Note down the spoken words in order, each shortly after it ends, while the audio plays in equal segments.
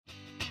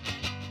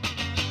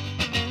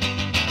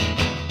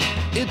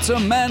It's a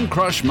Man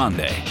Crush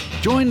Monday.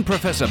 Join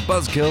Professor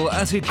Buzzkill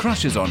as he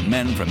crushes on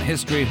men from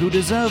history who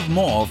deserve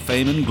more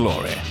fame and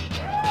glory.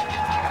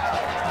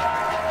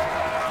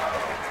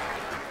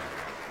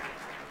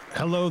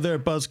 Hello there,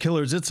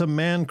 Buzzkillers. It's a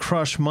Man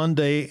Crush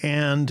Monday,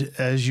 and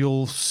as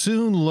you'll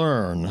soon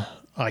learn,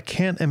 I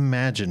can't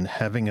imagine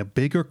having a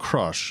bigger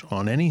crush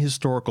on any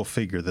historical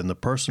figure than the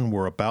person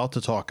we're about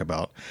to talk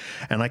about.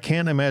 And I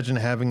can't imagine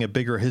having a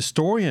bigger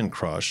historian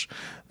crush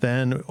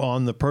than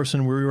on the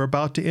person we were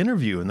about to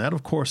interview. And that,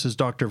 of course, is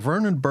Dr.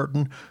 Vernon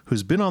Burton,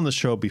 who's been on the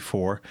show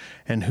before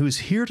and who's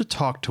here to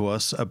talk to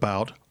us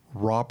about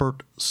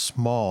Robert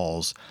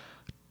Smalls.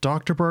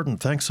 Dr. Burton,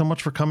 thanks so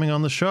much for coming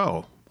on the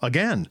show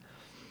again.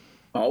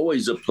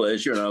 Always a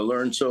pleasure, and I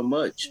learned so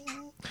much.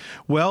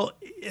 Well,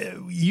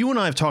 you and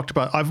I have talked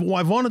about, I've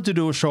wanted to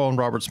do a show on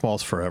Robert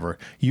Smalls forever.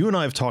 You and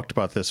I have talked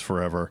about this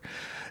forever.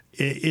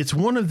 It's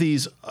one of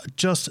these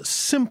just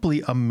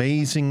simply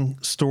amazing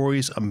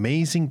stories,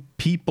 amazing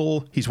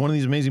people. He's one of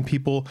these amazing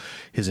people.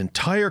 His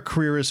entire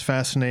career is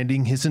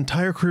fascinating. His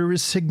entire career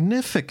is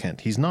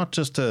significant. He's not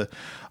just a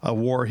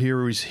war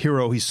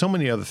hero. He's so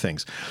many other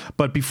things.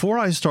 But before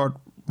I start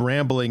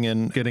rambling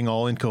and getting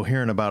all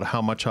incoherent about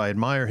how much I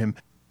admire him,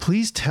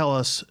 please tell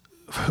us,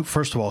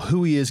 first of all,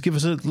 who he is. Give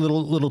us a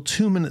little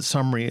 2-minute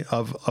summary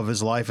of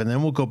his life, and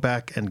then we'll go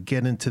back and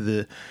get into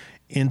the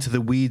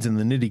weeds and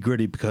the nitty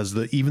gritty, because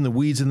even the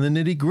weeds and the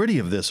nitty gritty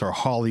of this are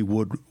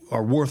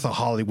worth a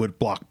Hollywood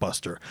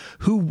blockbuster.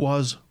 Who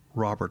was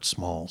Robert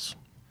Smalls?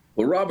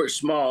 Well, Robert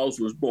Smalls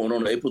was born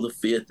on April the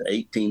 5th,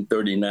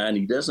 1839.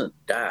 He doesn't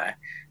die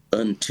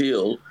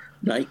until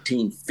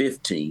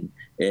 1915,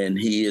 and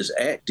he is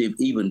active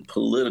even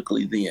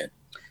politically then.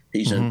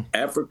 He's an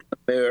African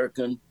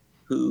American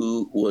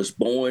who was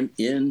born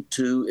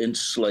into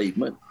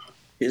enslavement.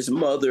 His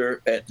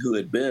mother, who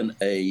had been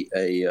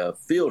a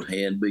field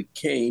hand,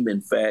 became, in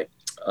fact,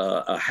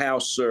 a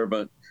house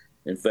servant,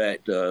 in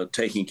fact,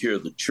 taking care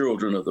of the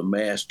children of the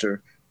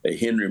master,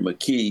 Henry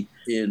McKee.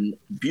 In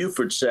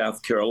Beaufort,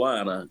 South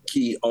Carolina,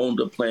 Key owned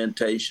a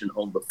plantation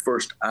on the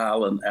first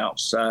island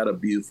outside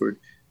of Beaufort,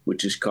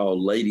 which is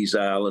called Ladies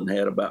Island,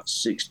 had about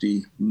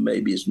 60,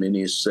 maybe as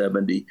many as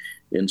 70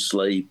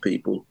 enslaved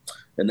people.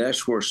 And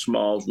that's where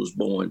Smalls was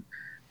born.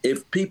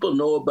 If people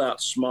know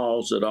about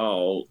Smalls at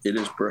all, it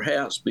is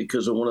perhaps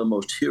because of one of the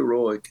most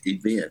heroic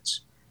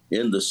events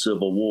in the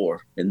Civil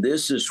War. And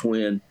this is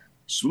when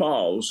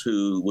Smalls,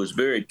 who was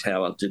very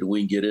talented, we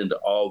can get into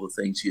all the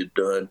things he had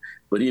done,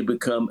 but he had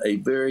become a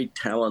very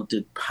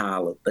talented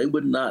pilot. They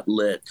would not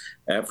let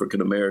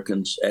African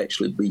Americans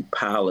actually be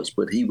pilots,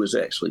 but he was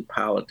actually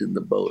piloting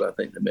the boat. I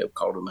think they may have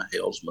called him a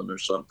helmsman or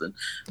something,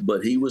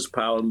 but he was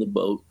piloting the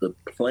boat. The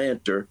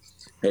Planter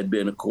had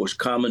been, of course,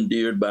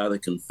 commandeered by the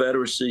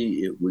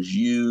Confederacy. It was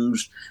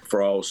used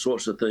for all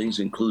sorts of things,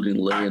 including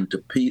laying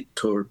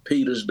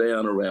torpedoes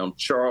down around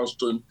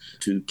Charleston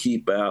to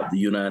keep out the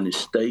United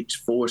States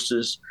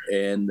forces.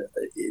 And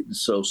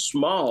so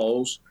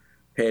Smalls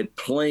had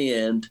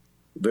planned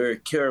very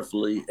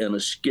carefully an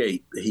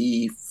escape.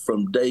 He,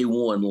 from day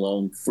one,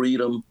 longed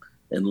freedom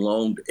and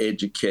longed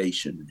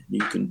education. You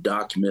can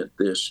document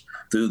this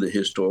through the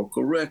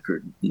historical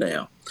record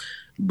now.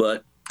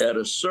 But at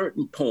a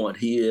certain point,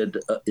 he had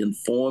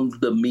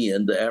informed the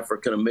men, the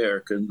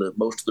African-American,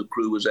 most of the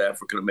crew was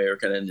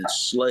African-American and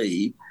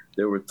enslaved.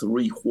 There were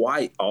 3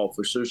 white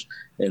officers,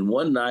 and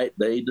one night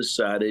they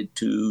decided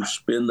to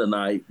spend the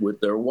night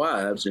with their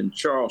wives in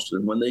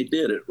Charleston. When they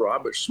did it,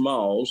 Robert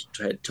Smalls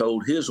had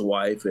told his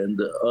wife and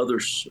the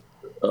other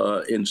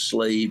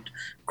enslaved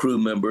crew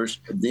members,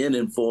 then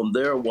informed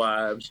their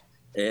wives.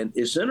 And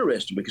it's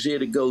interesting because he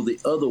had to go the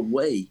other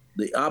way,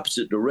 the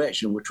opposite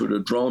direction, which would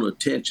have drawn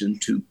attention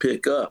to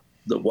pick up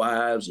the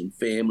wives and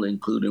family,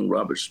 including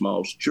Robert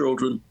Smalls'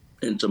 children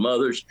and some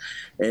others.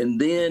 And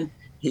then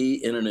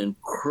he, in an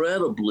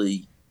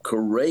incredibly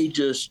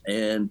courageous,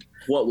 and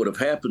what would have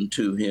happened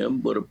to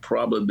him would have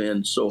probably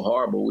been so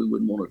horrible we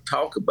wouldn't want to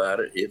talk about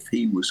it if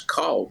he was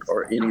caught,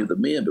 or any of the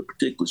men, but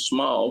particularly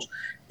Smalls.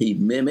 He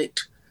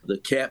mimicked the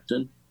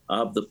captain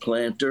of the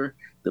Planter.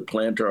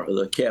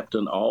 The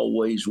captain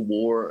always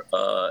wore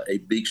a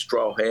big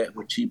straw hat,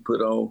 which he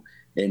put on,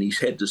 and he's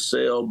had to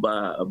sail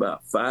by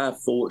about 5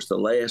 forts, the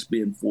last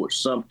being Fort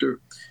Sumter.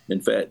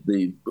 In fact,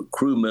 the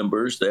crew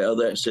members, the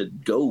other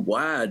said, go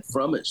wide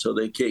from it so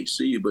they can't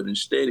see you, but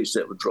instead he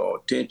said would draw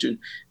attention,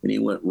 and he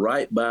went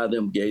right by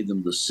them, gave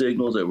them the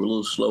signals. They were a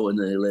little slow, and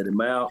then they let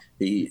him out.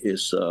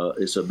 It's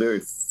a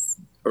very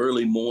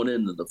early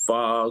morning in the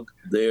fog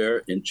there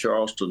in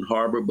Charleston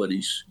Harbor, but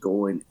he's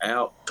going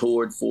out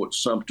toward Fort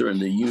Sumter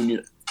and the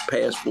Union,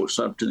 past Fort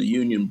Sumter, the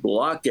Union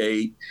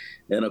blockade.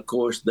 And of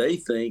course, they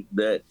think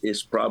that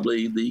it's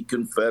probably the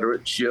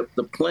Confederate ship,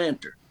 the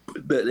Planter,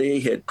 but they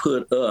had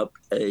put up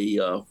a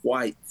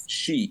white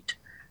sheet.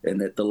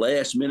 And at the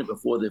last minute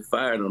before they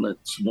fired on it,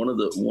 one of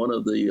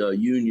the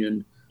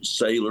Union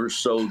soldiers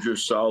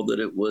saw that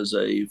it was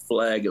a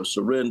flag of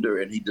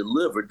surrender, and he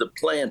delivered the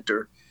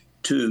Planter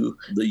to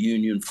the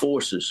Union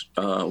forces,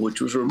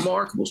 which was a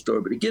remarkable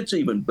story. But it gets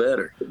even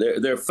better.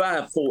 There are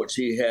 5 forts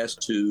he has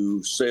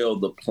to sail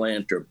the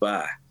Planter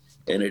by.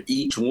 And at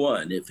each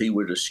one, if he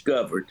were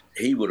discovered,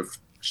 he would have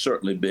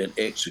certainly been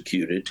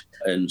executed,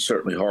 and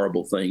certainly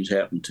horrible things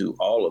happened to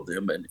all of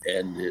them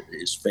and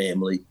his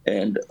family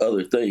and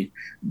other things.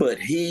 But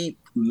he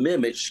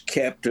mimics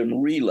Captain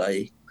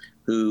Relay,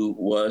 who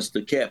was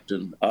the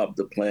captain of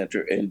the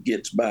Planter, and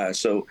gets by.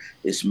 So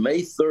it's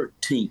May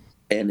 13th,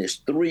 and it's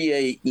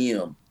 3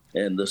 a.m.,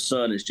 and the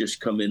sun is just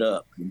coming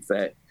up. In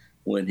fact,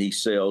 when he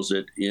sails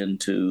it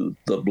into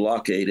the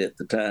blockade at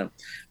the time.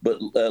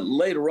 But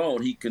later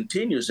on, he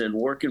continues in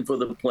working for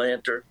the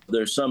Planter.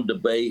 There's some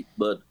debate,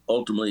 but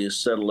ultimately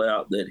it's settled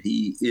out that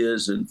he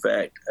is, in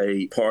fact,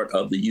 a part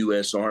of the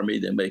U.S. Army.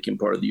 They make him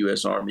part of the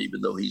U.S. Army,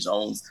 even though he's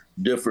on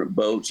different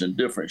boats and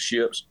different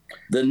ships.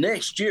 The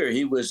next year,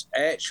 he was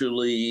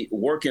actually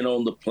working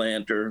on the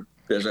Planter,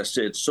 as I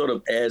said, sort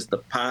of as the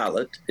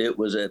pilot. It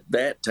was at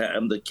that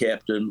time the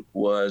captain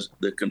was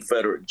the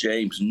Confederate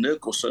James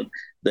Nicholson.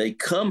 They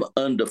come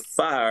under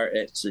fire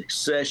at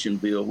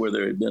Successionville, where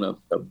there had been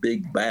a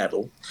big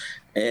battle,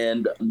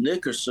 and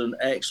Nicholson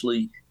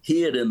actually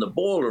hid in the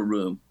boiler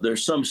room.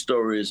 There's some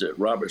stories that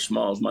Robert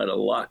Smalls might have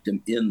locked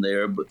him in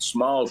there, but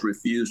Smalls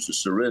refused to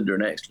surrender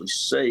and actually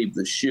saved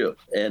the ship.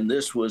 And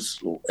this was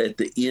at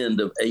the end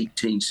of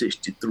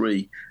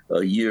 1863,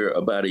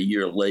 about a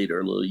year later,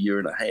 a little year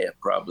and a half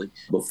probably,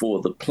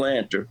 before the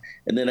Planter.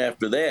 And then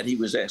after that, he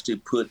was actually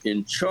put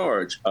in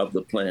charge of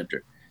the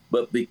Planter.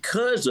 But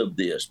because of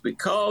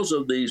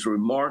these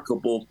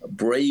remarkable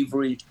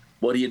bravery,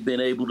 what he had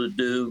been able to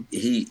do,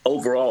 he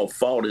overall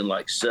fought in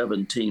like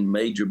 17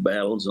 major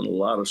battles and a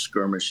lot of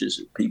skirmishes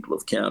that people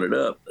have counted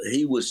up.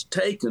 He was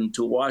taken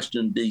to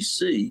Washington,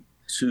 D.C.,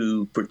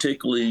 to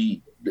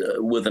particularly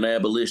with an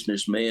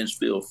abolitionist,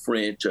 Mansfield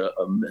French, a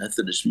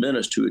Methodist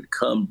minister who had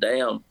come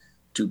down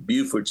to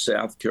Beaufort,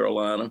 South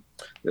Carolina.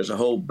 There's a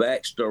whole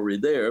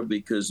backstory there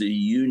because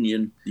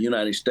the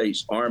United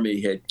States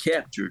Army had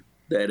captured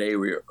that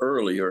area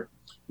earlier.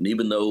 And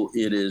even though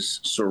it is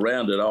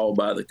surrounded all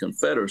by the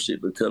Confederacy,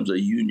 it becomes a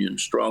Union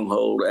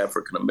stronghold.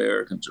 African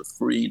Americans are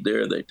freed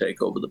there. They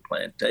take over the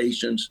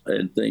plantations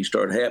and things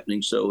start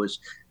happening. So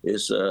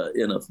it's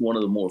in one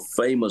of the more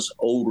famous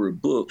older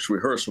books,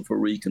 Rehearsal for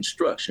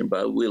Reconstruction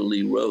by Will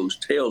Lee Rose,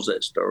 tells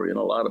that story. And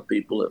a lot of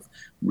people have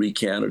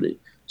recounted it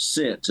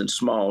since. And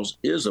Smalls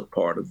is a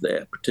part of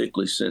that,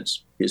 particularly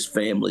since his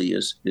family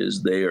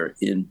is there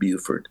in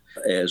Beaufort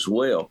as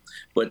well.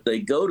 But they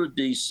go to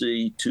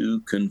D.C.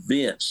 to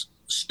convince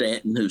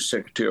Stanton, who's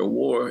Secretary of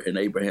War, and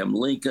Abraham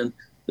Lincoln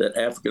that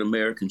African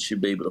Americans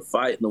should be able to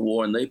fight in the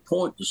war. And they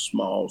point to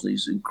Smalls,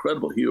 these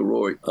incredible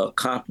heroic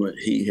accomplishment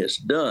he has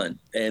done.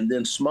 And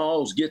then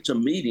Smalls gets a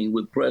meeting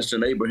with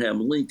President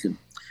Abraham Lincoln.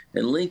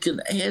 And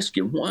Lincoln asks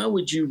him, why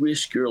would you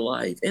risk your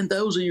life? And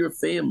those are your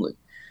family,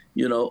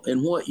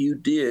 and what you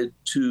did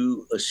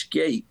to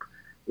escape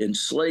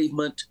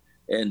enslavement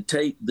and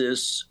take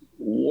this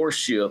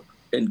warship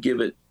and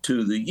give it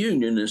to the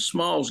Union. And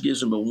Smalls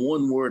gives him a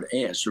one-word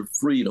answer: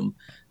 freedom.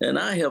 And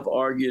I have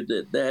argued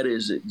that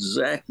is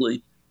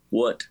exactly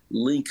what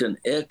Lincoln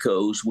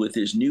echoes with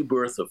his new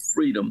birth of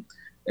freedom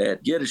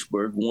at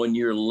Gettysburg 1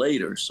 year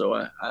later. So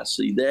I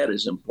see that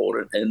as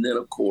important. And then,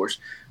 of course,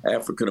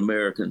 African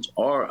Americans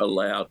are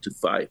allowed to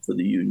fight for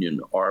the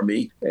Union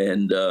Army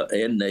and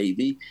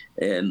Navy.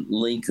 And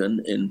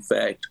Lincoln, in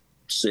fact,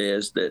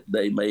 says that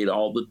they made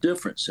all the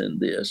difference in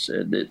this,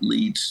 and it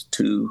leads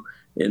to,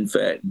 in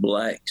fact,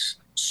 blacks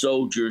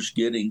soldiers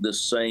getting the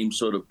same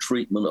sort of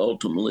treatment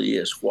ultimately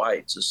as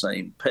whites, the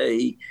same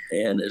pay.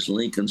 And as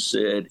Lincoln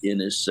said in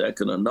his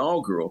second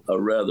inaugural, a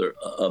rather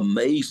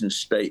amazing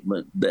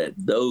statement that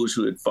those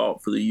who had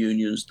fought for the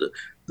Unions,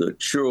 the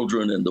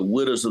children and the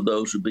widows of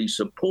those would be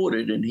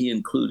supported. And he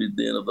included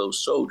then of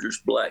those soldiers,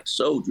 black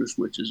soldiers,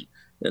 which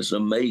is an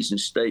amazing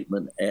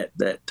statement at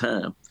that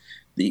time.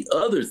 The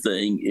other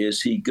thing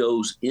is he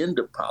goes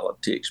into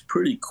politics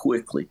pretty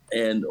quickly.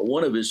 And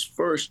one of his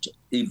first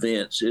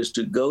events is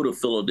to go to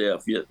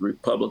Philadelphia at the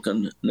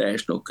Republican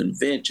National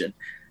Convention.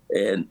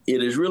 And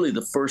it is really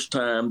the first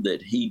time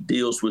that he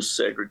deals with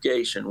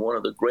segregation. One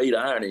of the great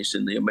ironies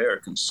in the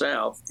American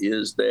South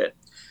is that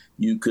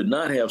you could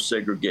not have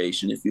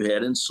segregation if you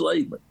had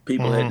enslavement.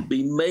 People had to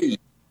be made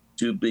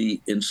to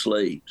be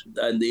enslaved.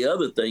 And the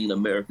other thing in the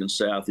American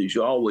South is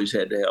you always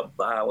had to have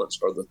violence,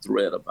 or the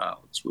threat of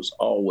violence was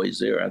always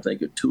there. I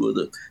think are two of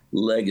the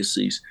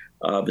legacies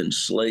of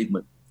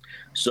enslavement.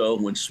 So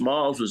when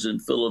Smalls was in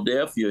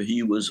Philadelphia,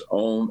 he was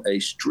on a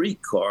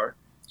streetcar,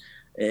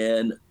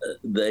 and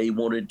they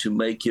wanted to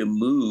make him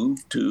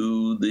move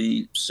to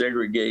the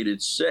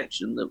segregated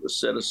section that was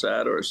set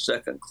aside, or a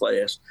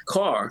second-class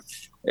car.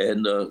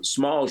 And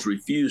Smalls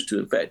refused to.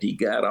 In fact, he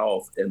got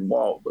off and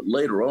walked. But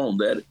later on,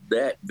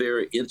 that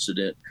very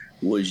incident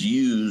was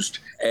used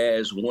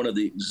as one of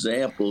the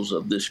examples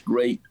of this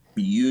great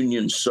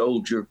Union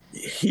soldier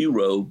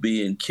hero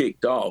being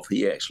kicked off.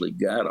 He actually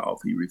got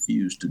off. He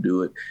refused to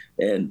do it.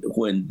 And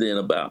when then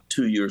about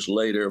 2 years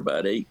later,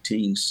 about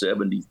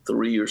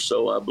 1873 or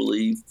so, I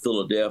believe,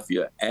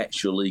 Philadelphia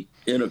actually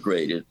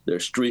integrated their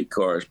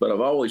streetcars. But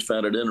I've always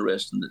found it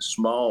interesting that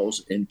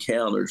Smalls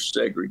encounters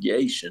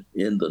segregation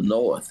in the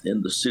North,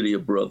 in the city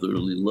of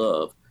brotherly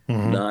love.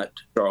 Not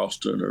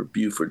Charleston or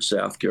Beaufort,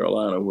 South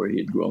Carolina, where he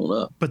had grown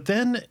up. But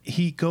then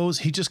he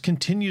just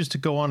continues to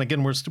go on.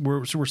 Again, we're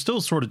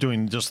still sort of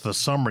doing just the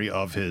summary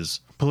of his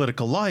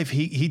political life.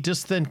 He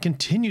just then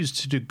continues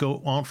to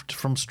go on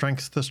from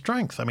strength to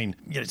strength. I mean,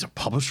 he's a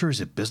publisher,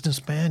 he's a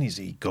businessman,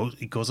 he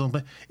goes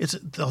on. It's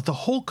the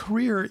whole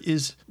career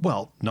is,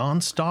 well,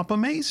 nonstop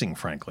amazing,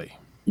 frankly.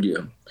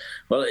 Yeah.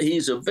 Well,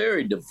 he's a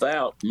very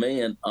devout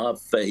man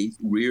of faith,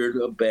 reared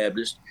a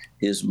Baptist.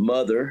 His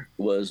mother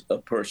was a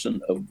person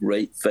of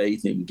great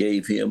faith and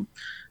gave him,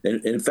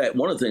 and in fact,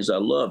 one of the things I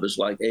love is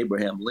like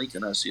Abraham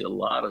Lincoln. I see a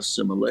lot of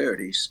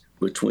similarities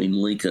between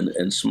Lincoln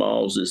and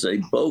Smalls, is they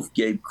both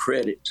gave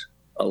credit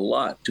a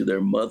lot to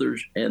their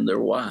mothers and their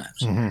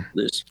wives.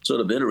 This sort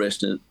of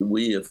interesting.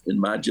 We have, in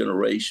my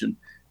generation,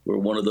 where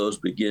one of those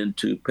begin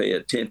to pay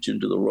attention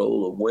to the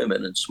role of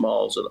women, and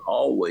Smalls had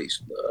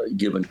always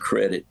given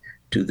credit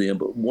to them.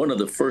 But one of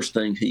the first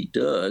things he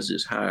does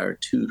is hire a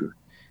tutor.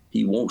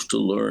 He wants to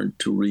learn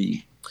to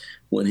read.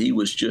 When he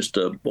was just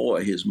a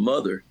boy, his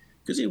mother,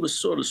 because he was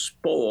sort of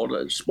spoiled,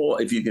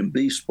 if you can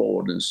be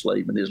spoiled in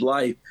enslavement, his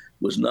life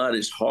was not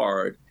as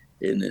hard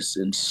in this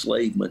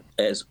enslavement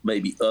as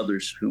maybe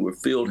others who were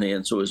field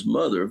hands. So his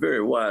mother, a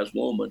very wise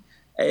woman,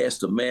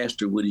 asked the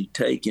master would he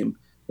take him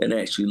and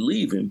actually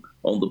leave him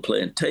on the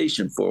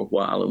plantation for a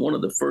while. And one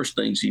of the first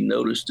things he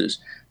noticed is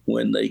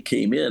when they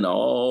came in,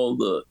 all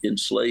the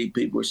enslaved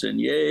people were saying,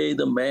 "Yay,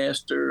 the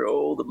master,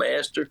 oh, the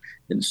master."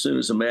 And as soon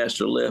as the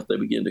master left, they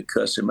began to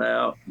cuss him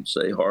out and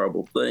say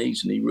horrible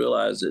things. And he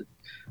realized that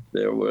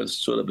there was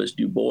sort of, as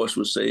Du Bois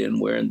was saying,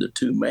 wearing the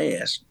two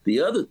masks. The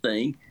other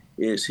thing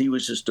is he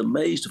was just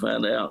amazed to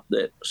find out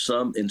that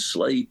some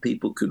enslaved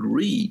people could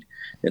read,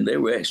 and they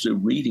were actually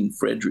reading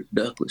Frederick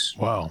Douglass.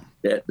 Wow.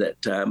 At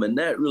that time, and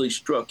that really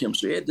struck him.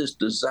 So he had this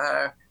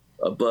desire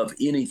above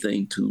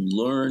anything to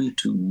learn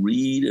to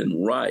read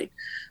and write.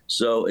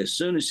 So as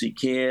soon as he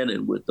can,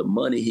 and with the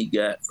money he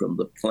got from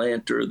the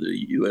planter,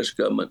 the U.S.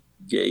 government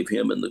gave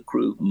him and the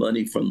crew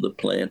money from the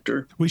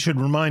planter. We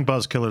should remind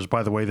Buzzkillers,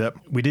 by the way, that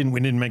we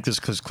didn't make this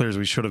as clear as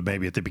we should have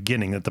maybe at the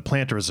beginning, that the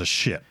planter is a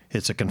ship.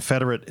 It's a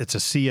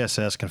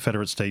CSS,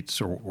 Confederate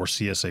States or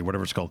CSA,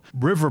 whatever it's called.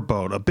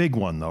 Riverboat, a big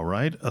one though,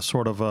 right? A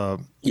sort of a...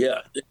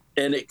 Yeah.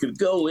 And it could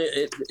go,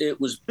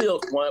 it was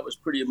built, why it was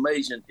pretty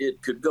amazing,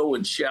 it could go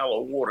in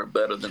shallow water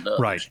better than others.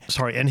 Right.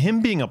 Sorry. And him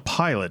being a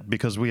pilot,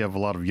 because we have a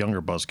lot of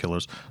younger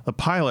Buzzkillers, the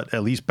pilot,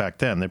 at least back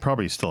then, they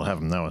probably still have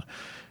him now,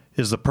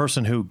 is the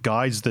person who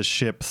guides the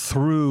ship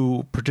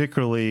through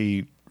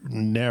particularly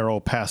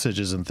narrow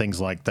passages and things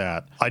like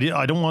that. I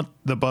don't want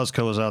the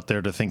Buzzkillers out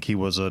there to think he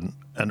was an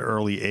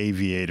early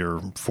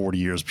aviator 40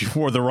 years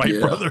before the Wright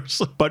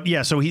brothers. But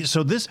yeah,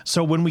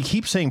 so when we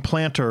keep saying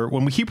planter,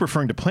 when we keep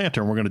referring to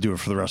planter, and we're going to do it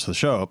for the rest of the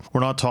show,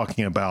 we're not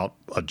talking about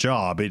a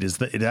job. It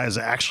is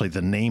actually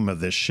the name of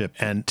this ship.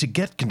 And to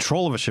get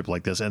control of a ship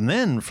like this, and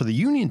then for the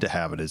Union to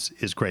have it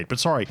is great. But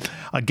sorry,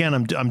 again,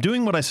 I'm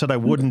doing what I said I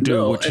wouldn't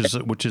do,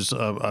 which is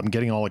I'm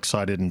getting all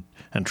excited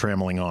and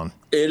trammeling on.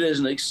 It is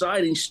an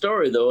exciting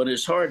story, though, and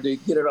it's hard to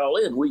get it all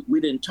in. We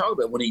didn't talk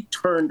about when he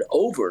turned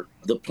over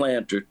the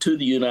planter to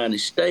the United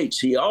States.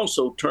 He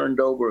also turned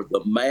over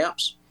the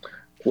maps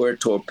where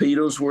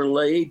torpedoes were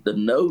laid, the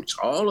notes,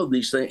 all of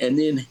these things. And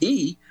then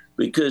he,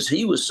 because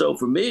he was so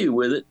familiar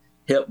with it,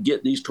 helped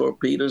get these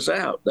torpedoes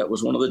out. That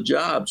was one of the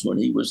jobs when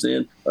he was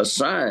then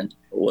assigned,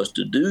 was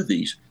to do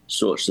these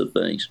sorts of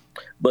things.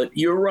 But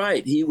you're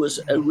right, he was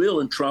a real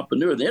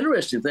entrepreneur. The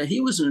interesting thing, he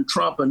was an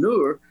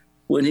entrepreneur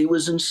when he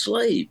was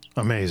enslaved.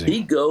 Amazing.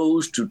 He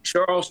goes to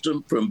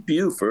Charleston from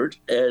Beaufort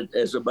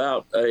as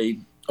about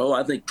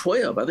I think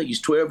 12. I think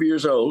he's 12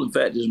 years old. In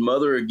fact, his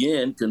mother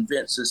again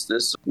convinces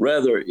this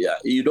rather,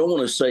 you don't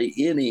want to say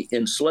any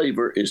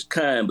enslaver is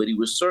kind, but he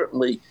was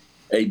certainly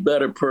a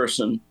better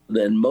person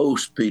than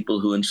most people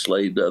who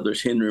enslaved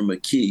others, Henry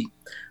McKee.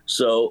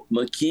 So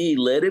McKee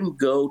let him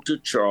go to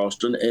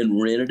Charleston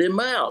and rented him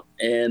out.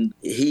 And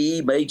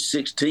he made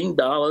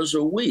 $16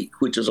 a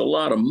week, which is a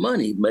lot of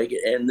money.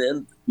 And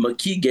then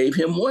McKee gave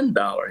him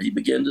 $1. He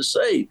began to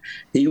save.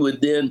 He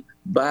would then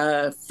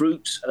buy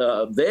fruits,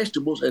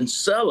 vegetables, and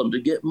sell them to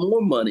get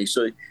more money.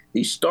 So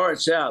he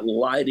starts out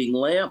lighting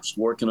lamps,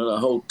 working in a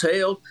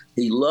hotel.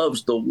 He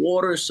loves the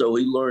water, so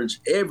he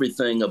learns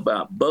everything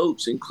about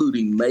boats,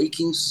 including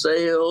making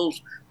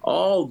sails,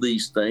 all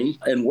these things,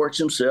 and works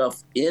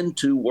himself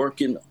into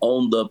working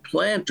on the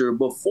planter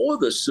before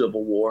the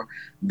Civil War.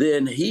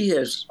 Then he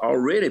has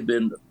already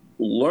been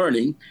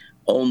learning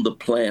on the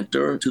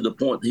planter to the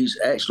point that he's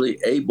actually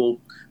able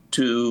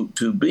to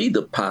be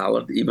the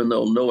pilot, even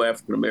though no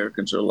African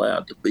Americans are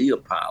allowed to be a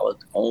pilot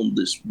on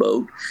this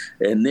boat.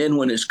 And then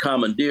when it's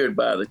commandeered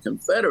by the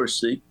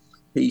Confederacy,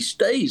 he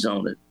stays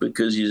on it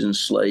because he's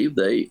enslaved.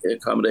 They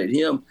accommodate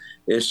him.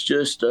 It's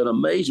just an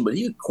amazing, but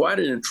he was quite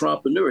an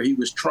entrepreneur. He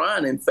was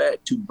trying, in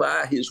fact, to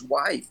buy his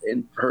wife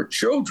and her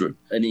children.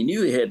 And he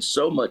knew he had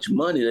so much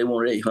money. They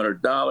wanted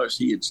 $800.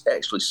 He had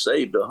actually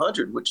saved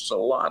 $100, which is a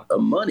lot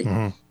of money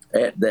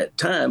at that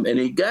time. And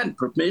he got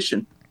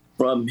permission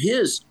from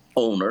his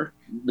owner,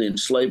 the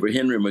enslaver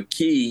Henry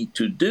McKee,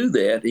 to do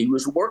that. He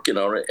was working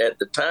on it at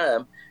the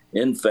time,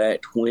 in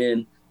fact,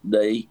 when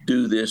they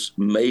do this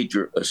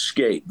major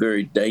escape,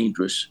 very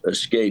dangerous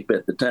escape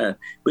at the time.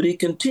 But he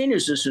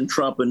continues this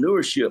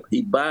entrepreneurship.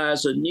 He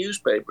buys a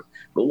newspaper.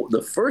 But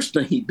the first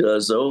thing he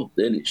does, though,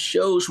 and it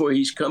shows where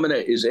he's coming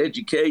at, is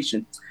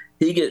education.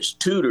 He gets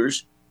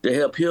tutors to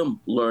help him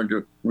learn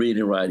to read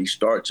and write. He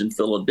starts in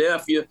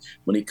Philadelphia.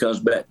 When he comes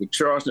back to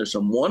Charleston, there's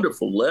some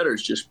wonderful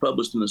letters just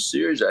published in a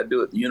series I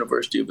do at the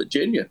University of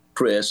Virginia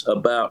Press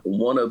about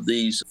one of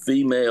these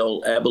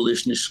female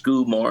abolitionist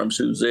schoolmarms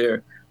who's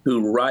there,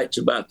 who writes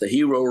about the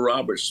hero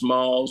Robert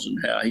Smalls and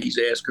how he's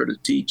asked her to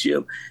teach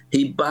him.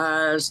 He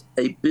buys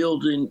a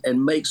building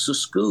and makes a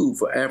school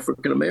for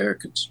African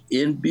Americans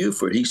in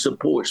Beaufort. He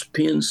supports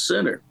Penn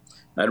Center.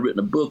 I'd written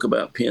a book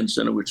about Penn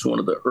Center, which is one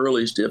of the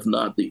earliest, if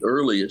not the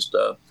earliest,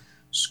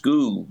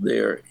 school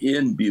there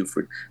in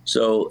Beaufort.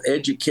 So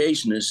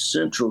education is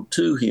central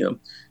to him.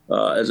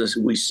 As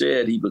we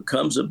said, he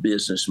becomes a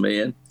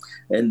businessman.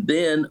 And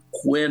then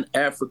when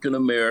African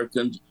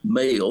American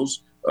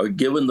males are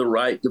given the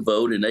right to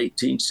vote in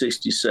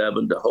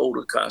 1867 to hold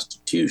a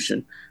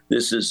constitution.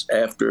 This is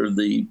after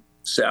the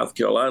South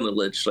Carolina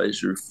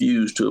legislature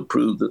refused to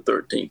approve the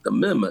 13th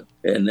Amendment,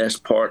 and that's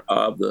part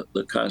of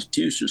the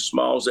Constitution.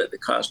 Smalls at the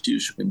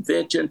Constitutional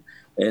Convention,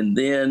 and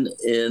then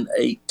in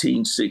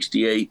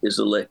 1868 is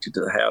elected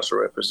to the House of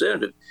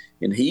Representatives.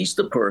 And he's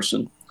the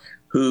person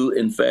who,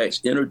 in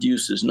fact,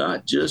 introduces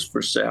not just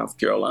for South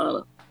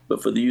Carolina,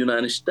 but for the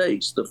United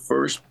States, the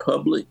first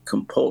public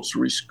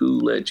compulsory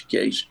school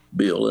education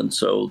bill. And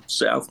so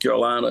South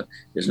Carolina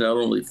is not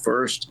only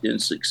first in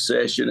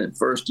succession and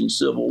first in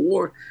Civil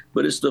War,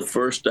 but it's the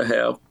first to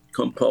have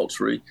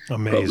compulsory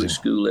public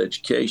school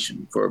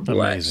education for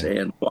blacks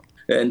and whites.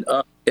 And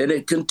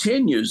it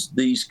continues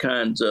these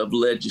kinds of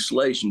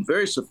legislation,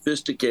 very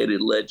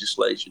sophisticated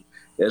legislation.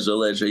 As a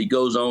legislator, he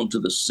goes on to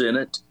the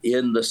Senate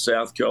in the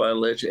South Carolina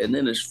legislature, and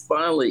then is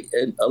finally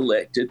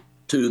elected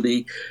to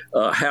the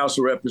House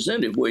of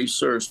Representatives, where he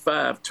serves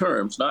 5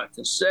 terms, not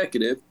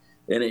consecutive,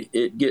 and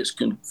it gets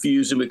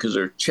confusing because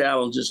there are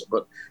challenges,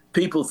 but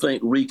people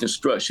think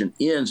Reconstruction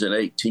ends in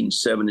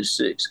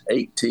 1876,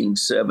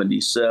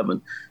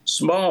 1877.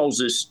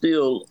 Smalls is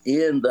still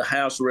in the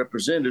House of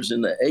Representatives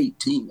in the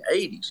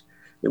 1880s,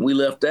 and we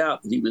left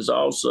out that he was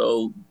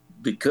also,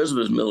 because of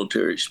his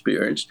military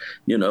experience,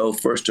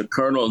 first a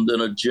colonel and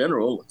then a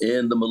general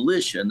in the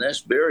militia, and that's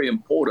very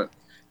important,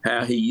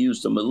 how he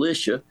used the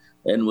militia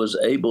and was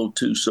able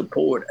to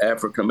support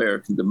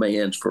African-American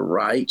demands for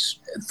rights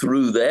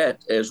through that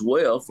as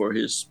well for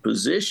his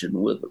position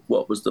with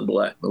what was the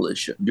black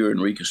militia during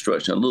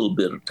Reconstruction, a little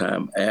bit of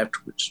time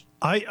afterwards.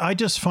 I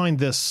just find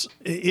this,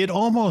 it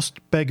almost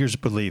beggars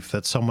belief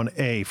that someone,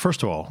 A,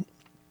 first of all,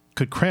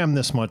 could cram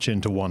this much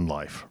into one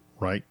life,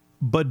 right?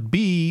 But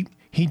B,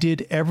 he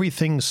did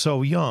everything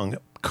so young.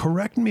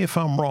 Correct me if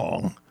I'm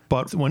wrong,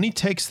 but when he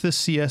takes this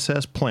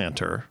CSS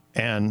Planter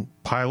and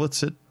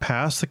pilots it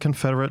past the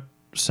Confederate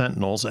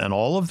Sentinels and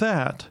all of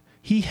that,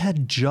 he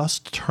had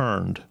just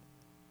turned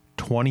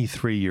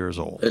 23 years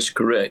old. That's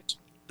correct.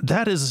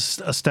 That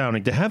is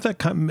astounding to have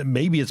that.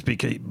 Maybe it's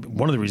because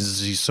one of the reasons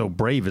he's so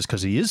brave is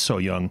because he is so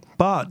young.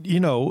 But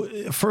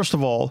first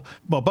of all,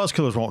 well,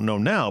 buzzkillers won't know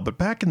now, but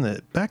back in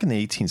the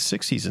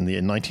 1860s and the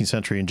 19th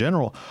century in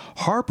general,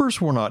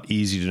 harbors were not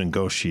easy to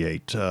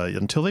negotiate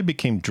until they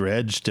became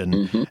dredged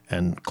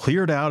and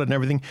cleared out and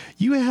everything.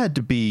 You had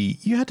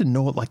to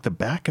know it like the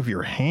back of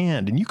your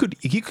hand, and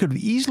he could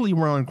easily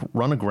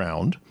run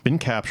aground, been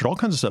captured, all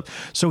kinds of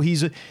stuff. So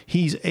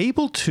he's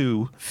able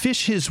to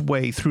fish his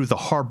way through the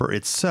harbor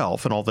itself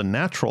and all the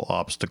natural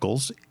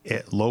obstacles,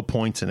 low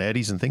points and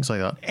eddies and things like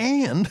that,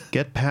 and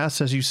get past,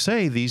 as you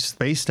say, these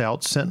spaced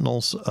out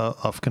sentinels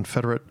of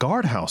Confederate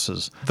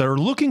guardhouses that are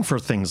looking for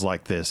things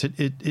like this.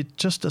 It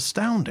just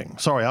astounding.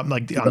 Sorry, I'm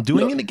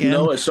doing it again.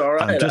 No, it's all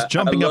right. I'm just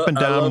jumping up and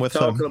down I love with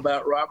talking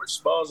about Robert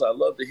Smalls. I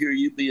love to hear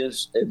you be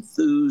as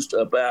enthused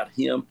about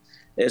him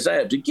as I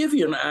have. To give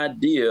you an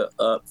idea,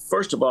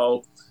 first of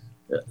all,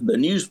 the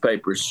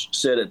newspapers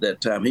said at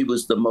that time he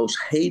was the most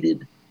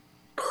hated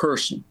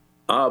person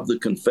of the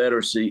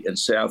Confederacy in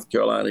South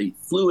Carolina. He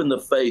flew in the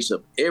face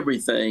of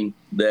everything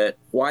that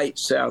white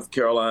South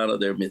Carolina,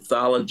 their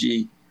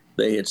mythology,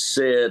 they had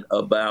said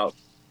about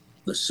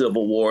the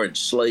Civil War,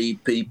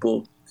 enslaved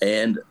people,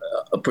 and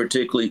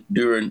particularly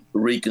during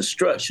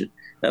Reconstruction.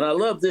 And I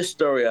love this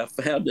story I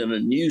found in a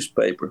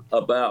newspaper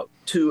about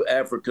 2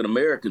 African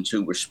Americans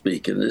who were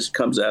speaking. This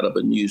comes out of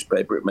a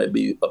newspaper. It may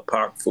be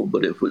apocryphal,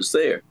 but it was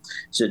there. It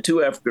said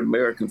 2 African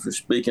Americans were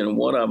speaking, and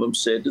one of them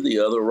said to the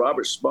other,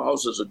 "Robert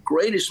Smalls is the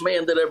greatest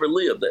man that ever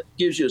lived." That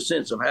gives you a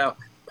sense of how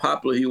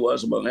popular he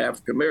was among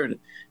African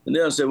Americans. And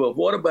then I said, "Well,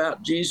 what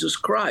about Jesus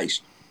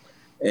Christ?"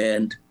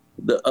 And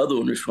the other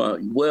one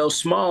responded, well,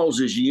 Smalls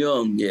is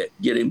young yet,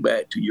 getting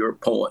back to your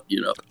point,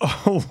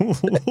 Oh,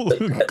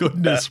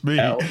 goodness me.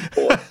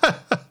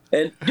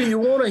 And do you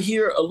want to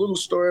hear a little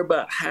story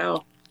about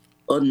how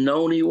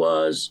unknown he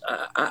was?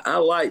 I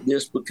like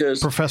this because...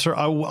 Professor,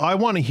 I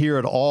want to hear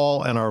it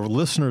all, and our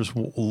listeners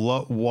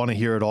want to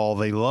hear it all.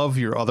 They love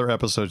your other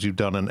episodes you've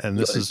done, and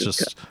this is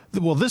just...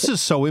 Well, this is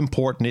so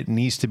important, it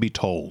needs to be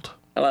told.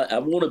 I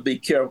want to be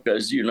careful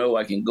because,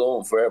 I can go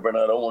on forever, and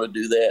I don't want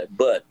to do that.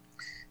 But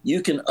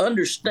you can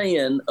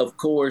understand, of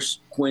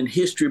course, when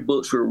history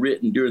books were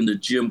written during the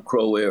Jim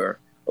Crow era,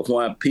 of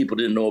why people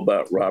didn't know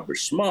about Robert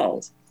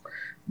Smalls.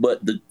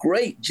 But the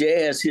great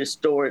jazz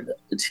historian,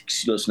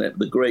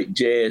 the great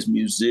jazz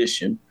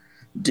musician,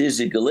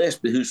 Dizzy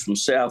Gillespie, who's from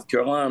South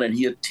Carolina, and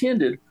he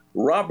attended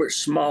Robert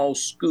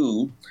Smalls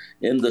School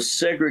in the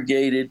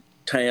segregated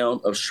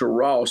town of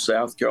Cheraw,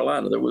 South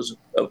Carolina. There was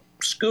a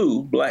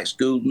school, black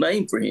school,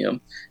 named for him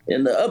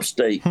in the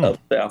upstate of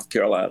South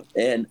Carolina.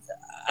 And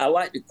I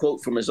like to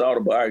quote from his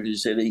autobiography. He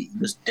said he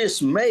was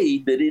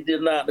dismayed that he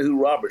did not know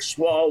who Robert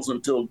Smalls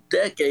until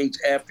decades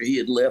after he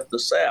had left the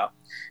South.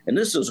 And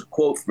this is a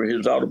quote from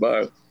his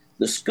autobiography.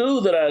 The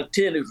school that I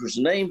attended was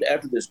named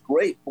after this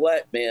great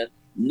black man,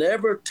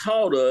 never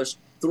taught us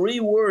 3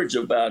 words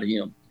about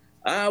him.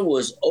 I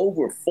was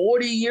over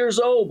 40 years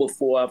old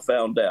before I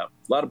found out.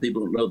 A lot of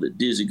people don't know that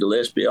Dizzy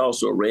Gillespie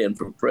also ran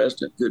for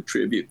president. Good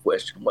trivia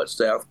question, what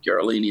South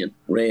Carolinian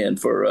ran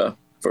for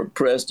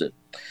president.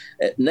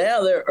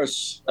 Now there are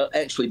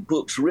actually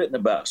books written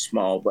about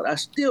Smalls, but I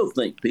still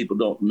think people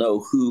don't know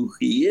who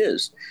he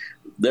is.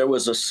 There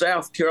was a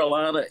South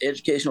Carolina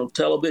educational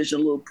television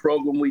little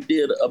program we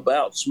did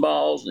about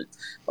Smalls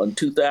in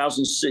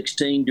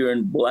 2016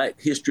 during Black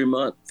History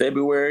Month,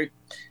 February.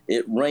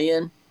 It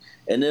ran,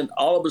 and then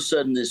all of a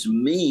sudden this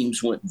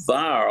memes went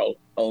viral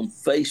on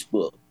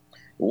Facebook.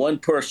 One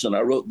person,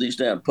 I wrote these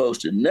down,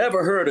 posted,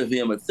 never heard of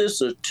him. If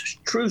this is a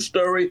true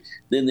story,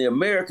 then the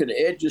American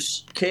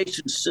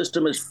education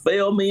system has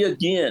failed me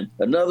again.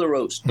 Another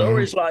wrote,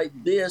 stories like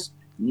this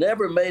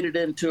never made it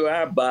into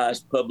our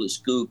biased public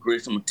school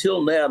curriculum.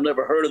 Until now, I've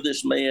never heard of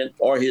this man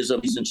or his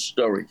amazing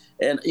story.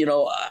 And,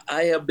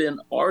 I have been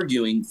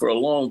arguing for a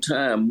long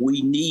time,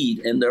 we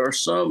need, and there are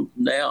some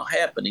now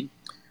happening,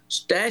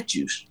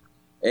 statues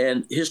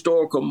and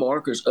historical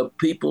markers of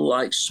people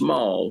like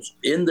Smalls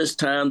in this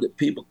time that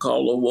people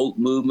call the woke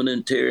movement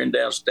and tearing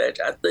down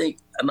statues. I think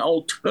an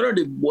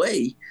alternative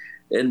way,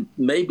 and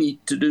maybe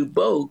to do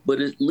both, but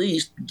at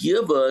least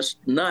give us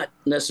not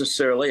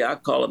necessarily, I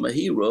call him a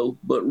hero,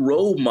 but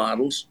role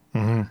models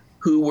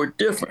who were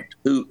different,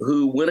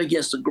 who went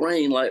against the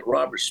grain like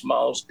Robert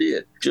Smalls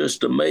did.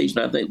 Just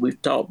amazing. I think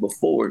we've talked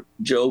before,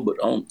 Joe, but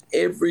on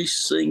every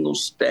single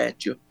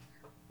statue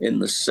in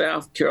the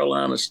South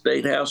Carolina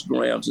State House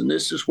grounds, and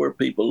this is where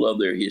people love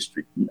their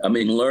history.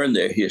 Learn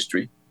their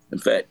history. In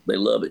fact, they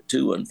love it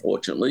too,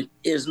 unfortunately,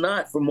 is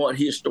not from what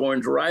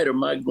historians write, or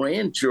my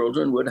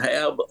grandchildren would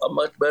have a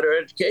much better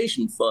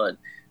education fund.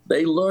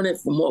 They learn it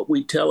from what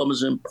we tell them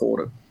is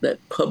important,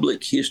 that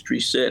public history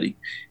setting.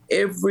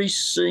 Every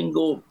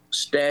single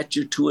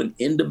statue to an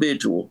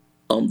individual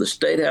on the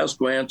State House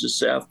grounds of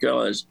South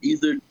Carolina is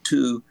either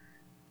to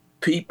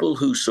people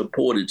who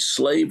supported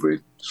slavery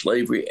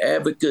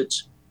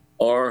advocates,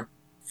 or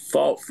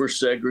fought for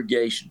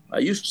segregation. I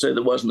used to say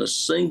there wasn't a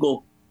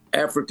single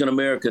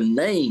African-American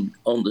named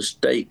on the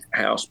State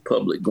House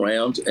public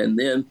grounds, and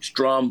then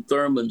Strom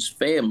Thurmond's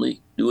family,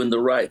 doing the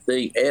right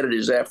thing, added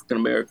his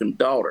African-American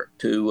daughter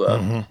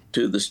to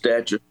the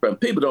statue.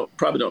 People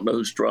probably don't know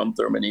who Strom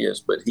Thurmond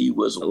is, but he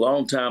was a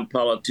longtime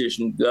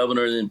politician,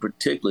 governor, and then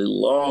particularly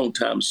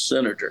longtime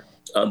senator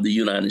of the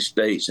United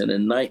States. And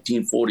in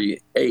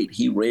 1948,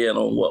 he ran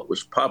on what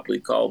was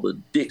popularly called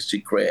the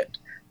Dixiecrat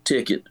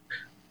ticket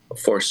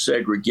for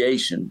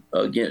segregation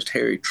against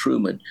Harry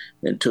Truman,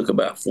 and took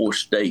about 4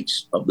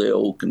 states of the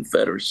old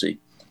Confederacy,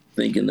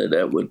 thinking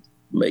that would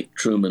make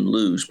Truman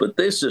lose. But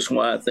this is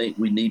why I think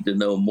we need to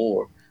know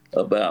more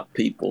about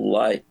people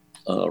like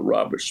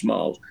Robert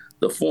Smalls.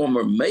 The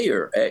former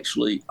mayor,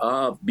 actually,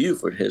 of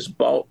Beaufort, has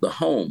bought the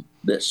home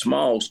that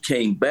Smalls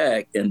came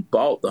back and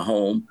bought the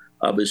home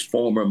of his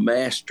former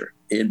master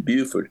in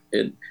Beaufort.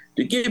 And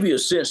to give you a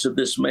sense of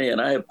this man,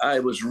 I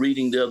was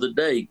reading the other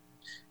day,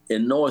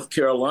 in North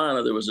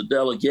Carolina, there was a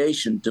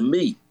delegation to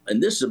meet,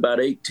 and this is about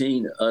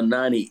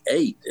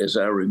 1898, as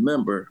I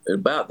remember,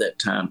 about that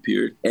time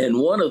period. And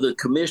one of the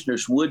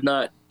commissioners would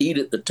not eat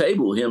at the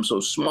table with him,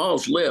 so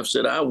Smalls left,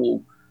 said, I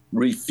will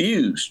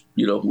refuse.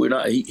 We're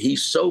not. He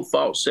so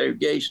fought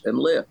segregation and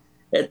left.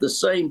 At the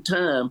same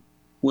time,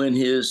 when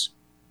his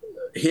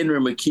Henry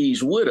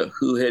McKee's widow,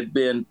 who had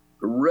been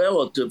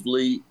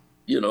relatively,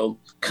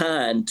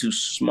 kind to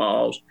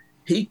Smalls,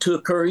 he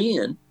took her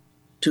in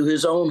to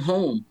his own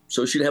home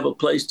so she'd have a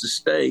place to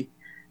stay,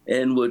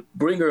 and would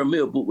bring her a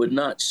meal, but would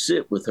not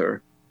sit with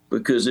her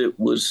because it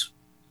was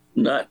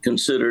not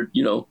considered,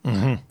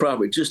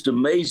 proper. It just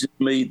amazes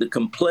me the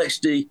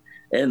complexity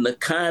and the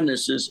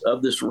kindnesses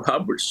of this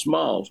Robert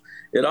Smalls.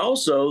 It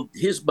also,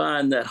 his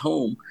buying that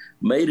home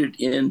made it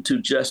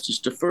into justice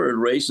deferred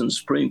race in the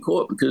Supreme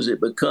Court, because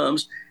it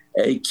becomes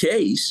a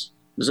case,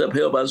 was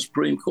upheld by the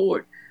Supreme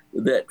Court,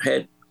 that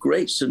had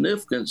great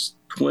significance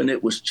when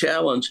it was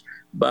challenged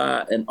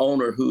by an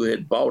owner who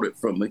had bought it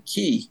from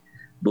McKee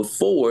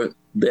before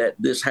that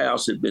this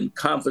house had been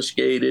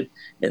confiscated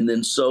and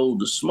then sold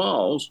to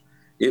Smalls.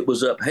 It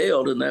was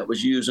upheld, and that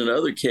was used in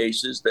other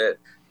cases, that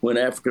when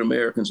African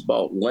Americans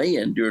bought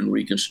land during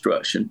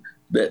Reconstruction,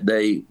 that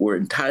they were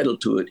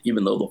entitled to it,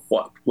 even though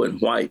when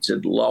whites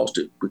had lost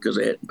it because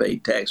they hadn't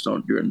paid tax on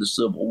it during the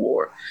Civil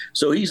War.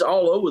 So he's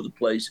all over the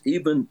place,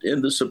 even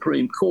in the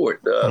Supreme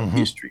Court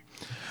history.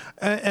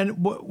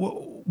 And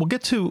we'll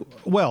get to,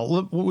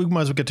 well, we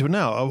might as well get to it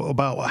now,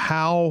 about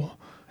how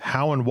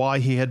and why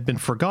he had been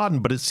forgotten.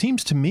 But it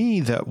seems to me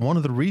that one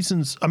of the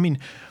reasons, I mean,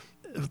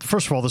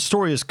 first of all, the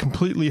story is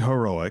completely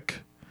heroic,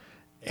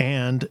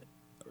 and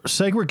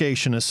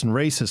segregationists and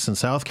racists in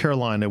South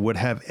Carolina would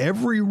have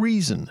every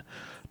reason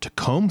to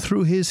comb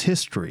through his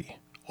history,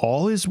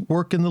 all his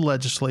work in the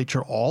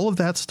legislature, all of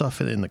that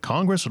stuff in the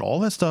Congress and all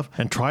that stuff,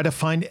 and try to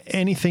find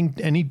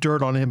any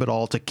dirt on him at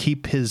all to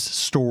keep his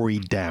story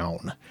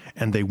down.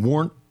 And they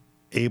weren't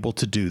able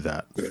to do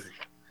that.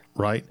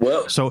 Right.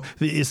 Well, so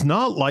it's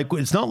not like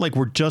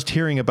we're just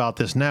hearing about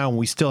this now and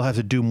we still have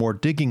to do more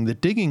digging. The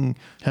digging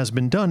has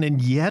been done.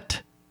 And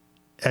yet,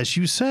 as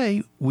you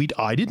say,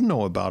 I didn't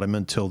know about him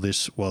until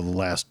the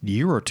last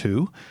year or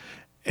two.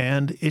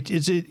 And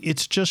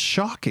it's just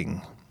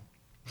shocking.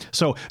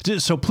 So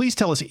please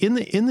tell us, in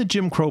the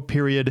Jim Crow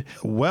period,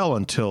 well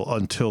until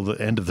the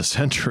end of the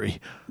century,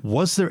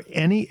 was there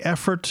any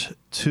effort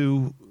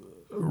to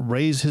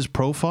raise his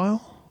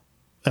profile?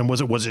 And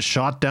was it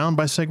shot down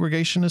by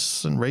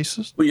segregationists and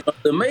racists? Well,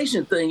 the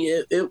amazing thing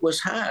is, it was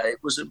high.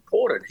 It was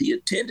important. He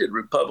attended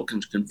Republican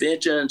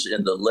conventions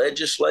in the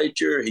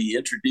legislature. He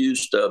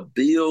introduced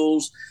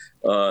bills.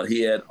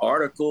 He had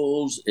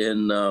articles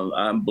in,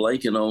 I'm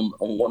blanking on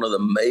one of the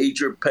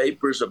major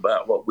papers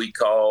about what we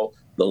call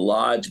the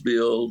Lodge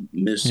Bill,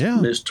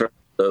 Mr.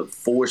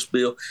 Force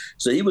Bill.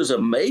 So he was a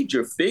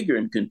major figure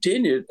and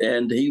continued,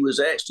 and he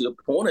was actually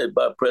appointed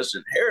by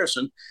President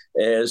Harrison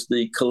as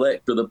the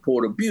collector of the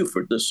Port of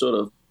Beaufort, this sort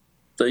of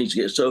things.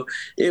 So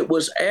it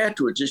was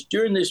afterwards, it's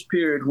during this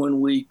period when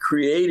we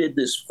created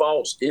this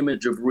false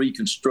image of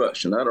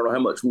Reconstruction. I don't know how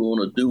much we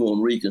want to do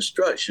on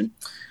Reconstruction,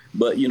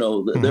 but,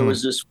 there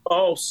was this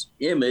false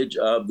image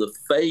of the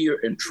failure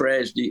and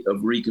tragedy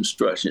of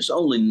Reconstruction. It's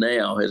only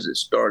now has it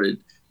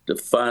started to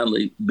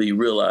finally be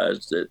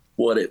realized that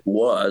what it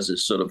was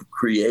is sort of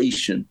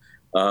creation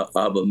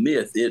of a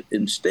myth. It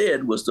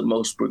instead was the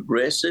most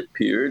progressive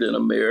period in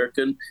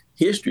American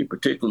history,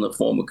 particularly in the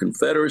former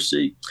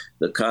Confederacy.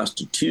 The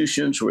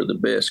constitutions were the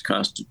best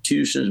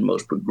constitutions,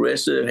 most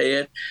progressive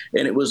had,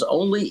 and it was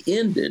only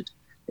ended,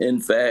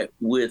 in fact,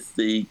 with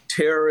the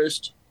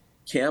terrorist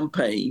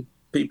campaign.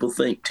 People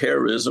think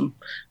terrorism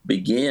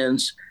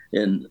begins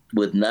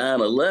with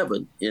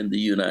 9/11 in the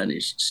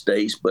United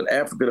States, but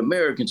African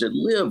Americans had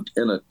lived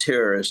in a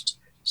terrorist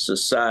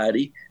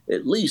society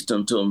at least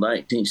until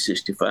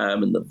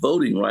 1965 in the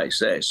Voting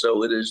Rights Act.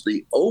 So it is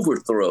the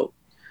overthrow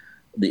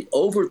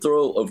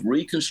of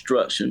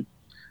Reconstruction,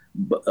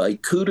 a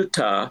coup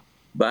d'etat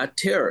by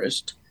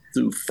terrorists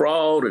through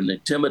fraud and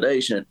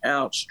intimidation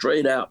and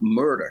straight out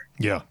murder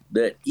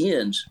that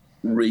ends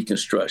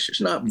Reconstruction.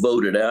 It's not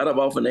voted out. I've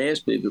often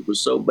asked people if it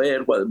was so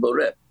bad why they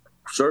voted out.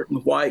 Certain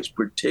whites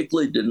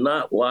particularly did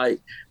not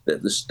like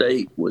that the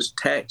state was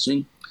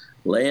taxing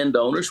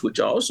landowners, which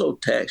also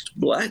taxed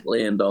black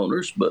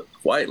landowners, but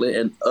white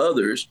and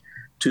others,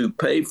 to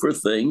pay for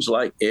things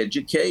like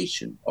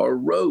education or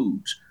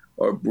roads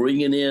or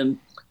bringing in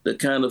the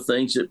kind of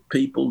things that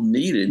people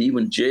needed,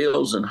 even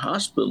jails and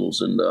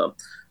hospitals and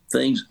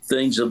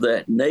things of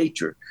that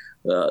nature.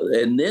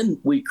 And then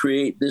we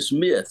create this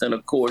myth. And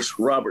of course,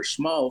 Robert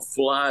Small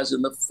flies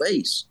in the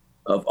face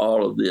of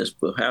all of this,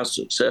 but how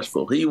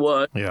successful he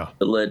was,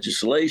 the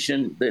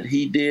legislation that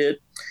he did.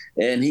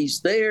 And he's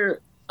there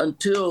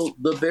until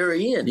the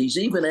very end. He's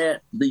even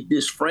at the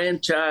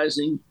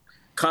disfranchising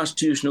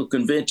Constitutional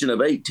Convention of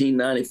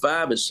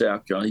 1895 in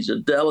South Carolina. He's a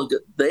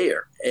delegate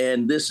there.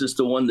 And this is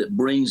the one that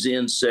brings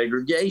in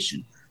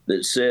segregation,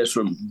 that says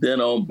from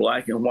then on,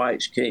 black and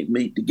whites can't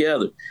meet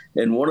together.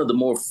 And one of the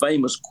more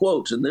famous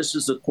quotes, and this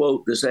is a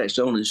quote that's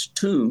actually on his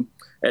tomb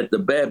at the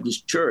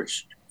Baptist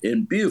Church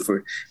in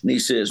Beaufort, and he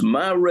says,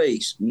 "My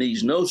race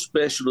needs no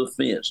special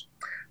defense,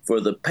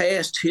 for the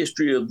past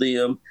history of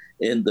them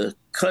in the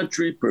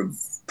country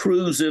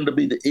proves them to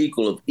be the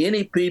equal of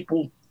any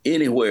people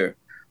anywhere.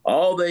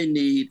 All they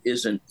need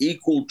is an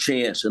equal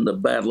chance in the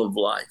battle of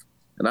life."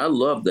 And I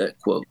love that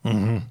quote.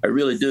 Mm-hmm. I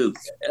really do,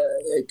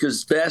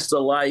 because that's the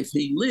life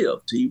he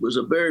lived. He was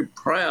a very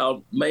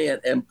proud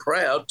man, and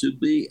proud to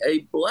be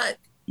a black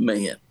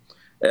man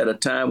at a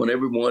time when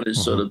everyone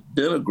is sort of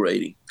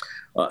denigrating.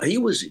 He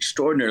was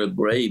extraordinarily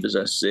brave, as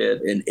I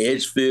said, in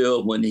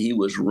Edgefield when he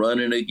was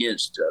running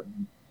against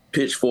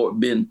Pitchfork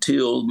Ben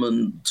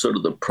Tillman, sort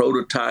of the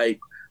prototype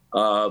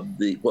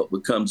what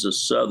becomes a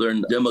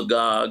Southern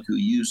demagogue who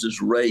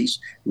uses race,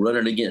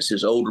 running against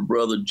his older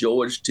brother,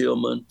 George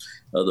Tillman.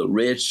 The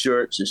Red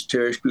Shirts, his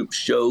terrorist group,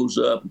 shows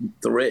up and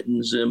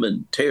threatens him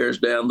and tears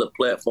down the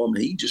platform.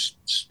 He just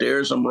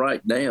stares them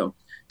right down.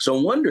 So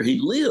no wonder he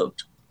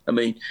lived. I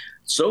mean,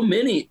 so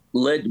many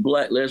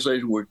black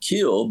legislators were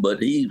killed,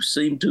 but he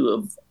seemed to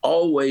have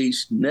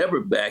always never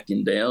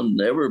backing down,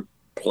 never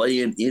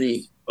playing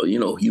any,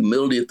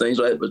 humility and things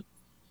like that,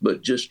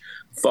 but just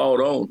fought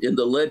on. In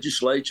the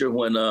legislature,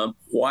 when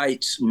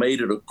whites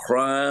made it a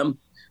crime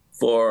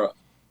for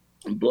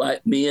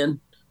black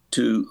men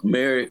to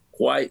marry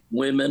white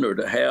women or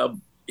to have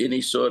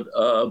any sort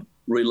of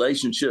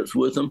relationships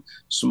with them,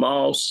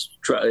 Smalls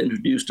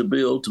introduced a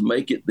bill to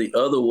make it the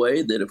other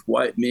way, that if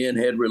white men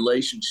had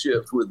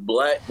relationships with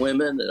black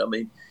women, I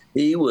mean,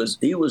 he was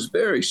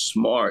very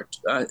smart.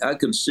 I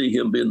could see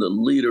him being the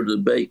leader of the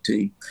debate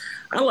team.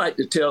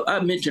 I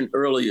mentioned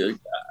earlier,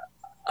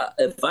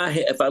 if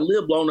I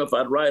lived long enough,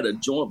 I'd write a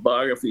joint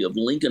biography of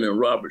Lincoln and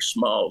Robert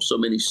Smalls, so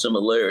many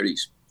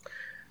similarities.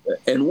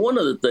 And one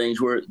of the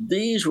things were,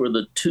 these were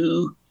the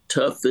two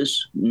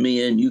toughest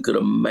men you could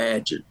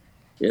imagine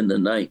in the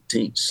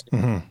 19th century.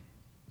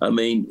 Mm-hmm. I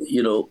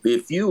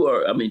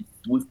mean,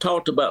 we've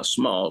talked about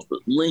Smalls, but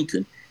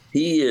Lincoln,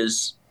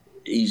 he's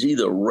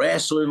either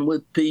wrestling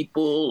with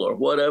people or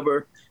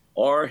whatever,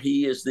 or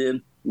he is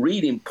then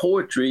reading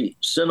poetry,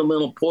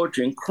 sentimental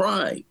poetry, and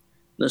crying.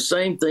 The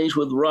same things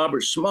with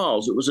Robert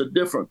Smalls. It was a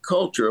different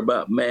culture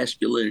about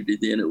masculinity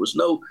then. It was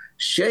no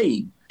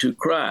shame to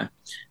cry.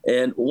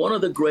 And one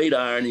of the great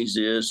ironies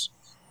is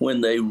when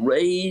they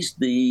raised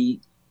the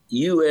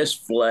U.S.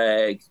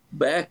 flag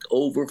back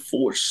over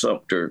Fort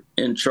Sumter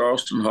in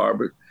Charleston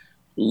Harbor,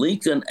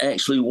 Lincoln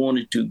actually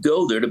wanted to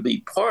go there to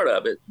be part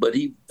of it, but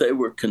they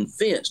were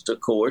convinced, of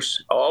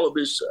course, all of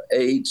his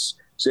aides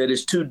said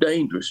it's too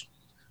dangerous.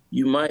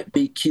 You might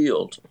be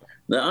killed.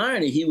 The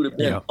irony, he would have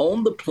been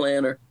on the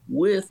planter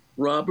with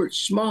Robert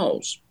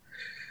Smalls.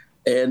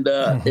 And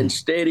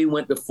instead he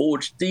went to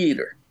Ford's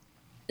Theater,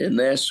 and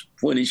that's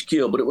when he's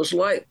killed. But it was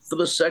like for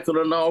the second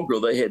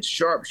inaugural, they had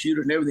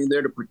sharpshooters and everything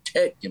there to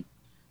protect him.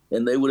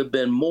 And they would have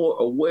been more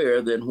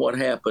aware than what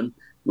happened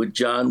with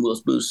John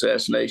Wilkes Booth's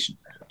assassination.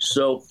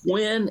 So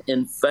when,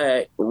 in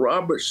fact,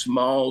 Robert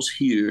Smalls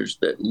hears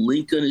that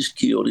Lincoln is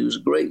killed, he was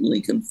a great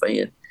Lincoln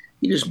fan,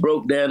 he just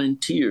broke down in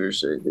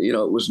tears.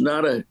 It was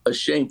not a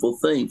shameful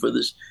thing for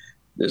this,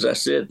 as I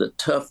said, the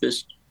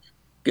toughest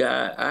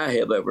guy I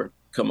have ever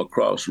come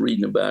across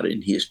reading about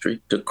in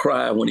history, to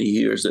cry when he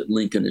hears that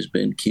Lincoln has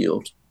been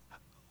killed.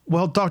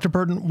 Well, Dr.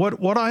 Burton,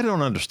 what I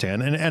don't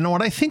understand, and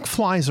what I think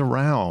flies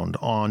around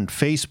on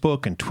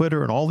Facebook and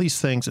Twitter and all these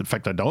things, in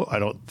fact, I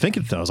don't think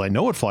it does. I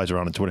know it flies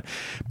around on Twitter.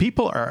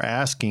 People are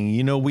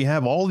asking, we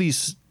have all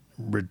these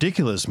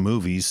ridiculous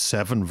movies,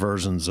 7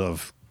 versions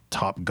of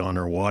Top Gun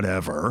or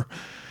whatever,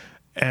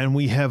 and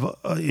we have,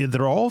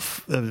 they're all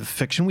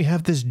fiction. We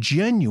have this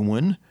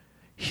genuine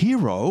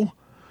hero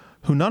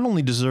who not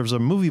only deserves a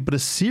movie, but a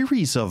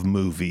series of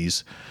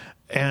movies.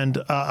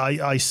 And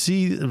I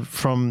see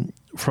from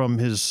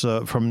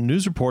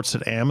news reports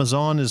that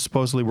Amazon is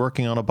supposedly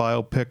working on a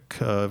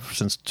biopic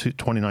since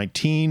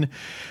 2019,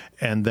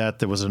 and that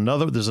there's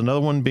another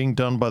one being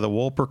done by the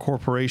Wolper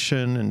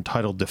Corporation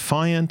entitled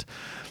Defiant.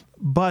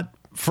 But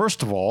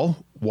first of all,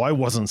 why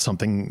wasn't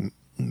something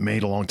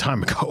made a long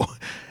time ago?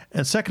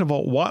 And second of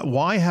all,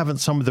 why haven't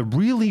some of the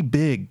really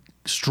big,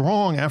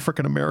 strong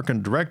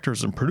African-American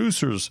directors and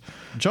producers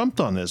jumped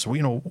on this?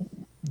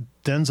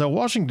 Denzel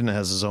Washington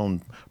has his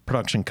own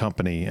production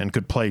company and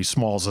could play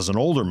Smalls as an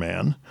older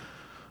man.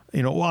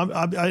 I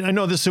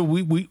know this. So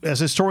we as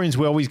historians,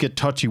 we always get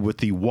touchy with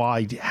the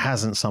why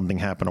hasn't something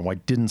happened or why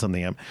didn't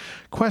something happen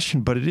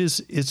question. But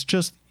it's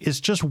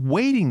just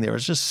waiting there.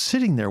 It's just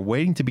sitting there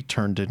waiting to be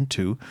turned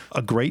into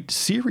a great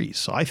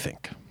series, I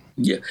think.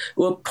 Yeah.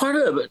 Well, part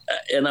of it,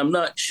 and I'm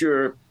not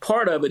sure,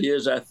 part of it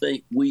is I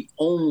think we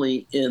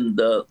only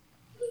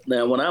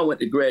now when I went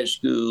to grad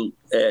school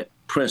at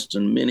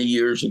Princeton many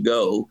years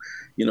ago,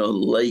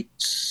 early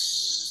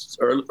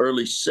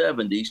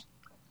 70s,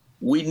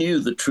 we knew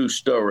the true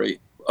story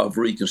of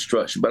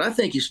Reconstruction. But I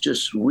think it's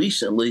just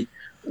recently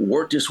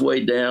worked its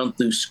way down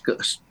through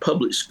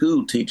public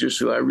school teachers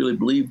who I really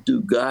believe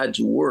do God's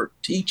work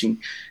teaching.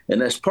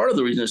 And that's part of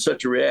the reason there's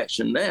such a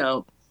reaction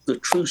now. The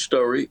true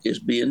story is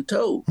being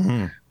told.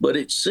 Mm-hmm. But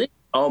it seems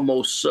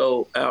almost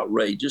so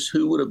outrageous.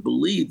 Who would have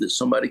believed that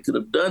somebody could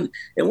have done it?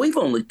 And we've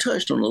only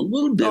touched on a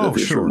little bit of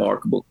his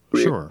remarkable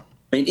career. Sure.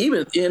 I mean, even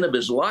at the end of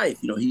his life,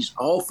 he's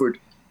offered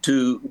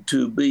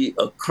to be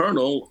a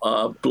colonel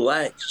of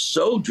black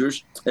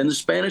soldiers in the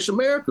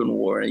Spanish-American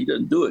War. And he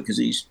doesn't do it because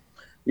he's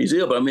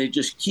ill. But, it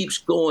just keeps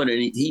going, and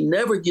he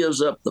never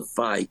gives up the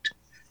fight.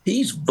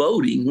 He's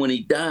voting when he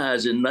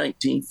dies in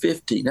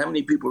 1915. How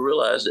many people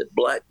realize that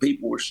black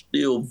people were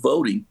still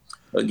voting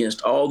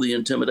against all the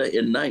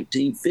intimidation in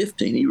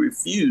 1915? He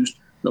refused,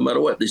 no matter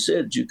what they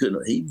said, you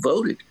couldn't. He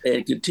voted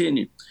and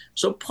continued.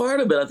 So part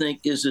of it, I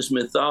think, is this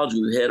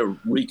mythology we had to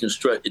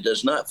reconstruct. It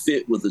does not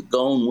fit with the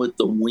Gone with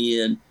the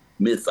Wind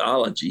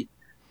mythology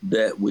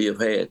that we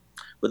have had.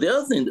 But the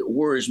other thing that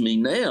worries me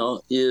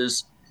now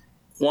is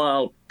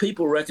while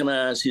people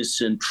recognize his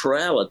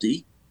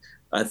centrality,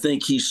 I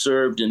think he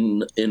served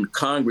in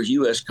Congress,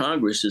 U.S.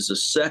 Congress, as the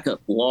second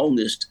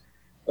longest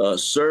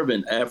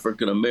serving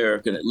African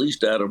American, at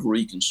least out of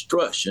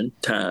Reconstruction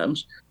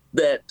times,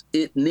 that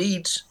it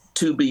needs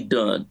to be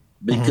done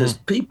because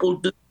people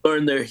do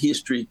learn their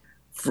history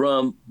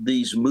from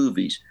these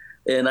movies.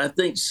 And I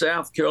think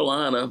South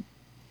Carolina,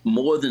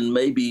 more than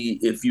maybe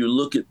if you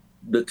look at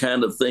the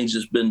kind of things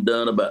that's been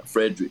done about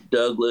Frederick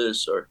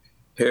Douglass or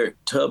Harriet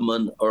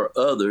Tubman or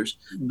others,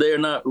 they're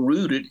not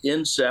rooted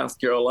in South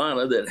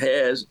Carolina that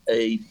has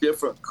a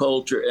different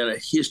culture and a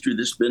history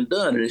that's been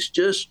done. And it's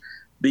just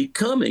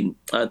becoming,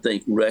 I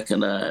think,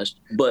 recognized.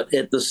 But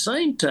at the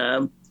same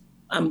time,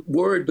 I'm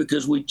worried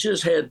because we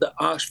just had the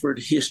Oxford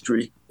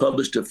History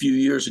published a few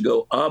years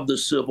ago of the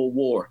Civil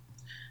War.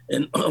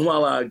 And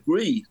while I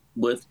agree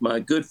with my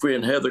good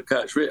friend Heather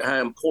Cox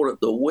how important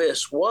the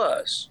West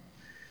was,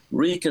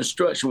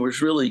 Reconstruction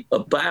was really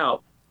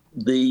about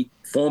the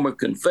former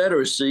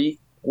Confederacy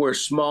where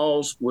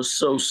Smalls was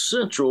so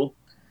central.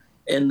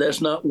 And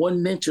there's not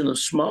one mention of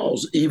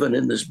Smalls even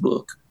in this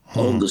book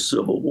on the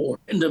Civil War.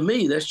 And to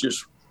me, that's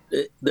just,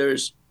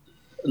 there's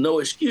no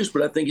excuse,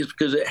 but I think it's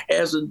because it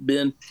hasn't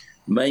been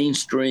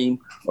mainstream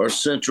or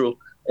central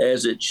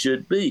as it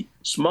should be.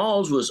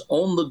 Smalls was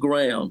on the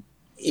ground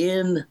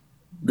in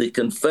the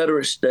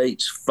Confederate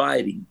States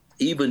fighting,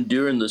 even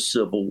during the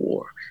Civil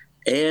War,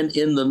 and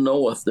in the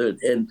North,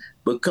 and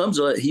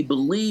he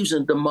believes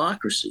in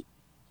democracy.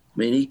 I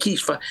mean, he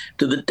keeps fighting.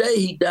 To the day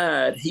he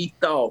died, he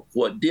thought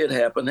what did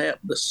happen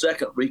happened. The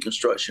second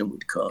Reconstruction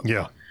would come.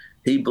 Yeah.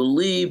 He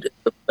believed in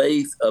the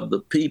faith of the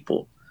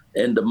people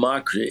and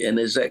democracy. And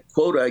as that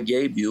quote I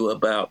gave you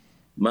about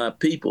my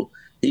people,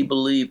 he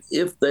believed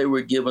if they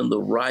were given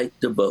the right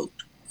to vote,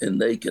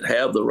 and they could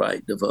have the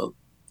right to vote.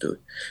 To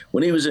it.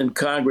 When he was in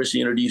Congress, he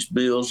introduced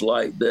bills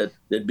like that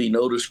there'd be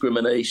no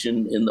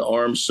discrimination in the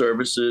armed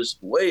services,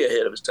 way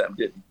ahead of his time.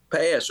 Didn't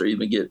pass or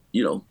even get,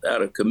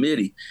 out of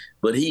committee.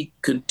 But he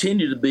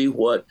continued to be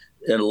what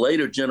in a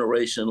later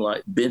generation,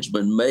 like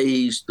Benjamin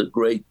Mays, the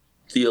great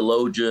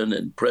theologian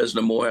and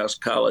president of Morehouse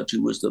College,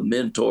 who was the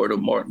mentor to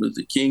Martin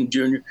Luther King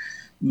Jr.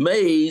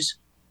 Mays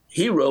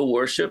hero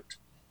worshipped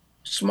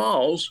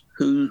Smalls,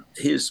 who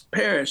his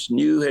parents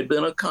knew had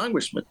been a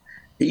congressman.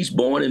 He's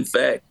born, in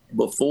fact,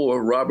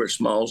 before Robert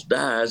Smalls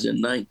dies in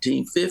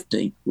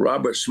 1915.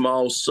 Robert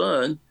Smalls'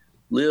 son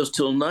lives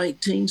till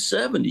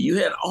 1970. You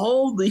had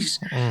all these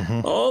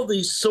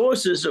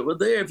sources that were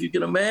there, if you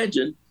can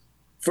imagine,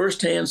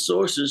 firsthand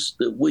sources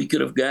that we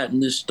could have gotten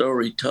this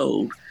story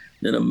told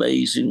in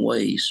amazing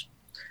ways.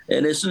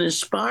 And it's an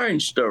inspiring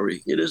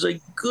story. It is a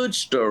good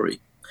story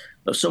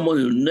of someone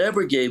who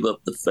never gave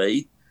up the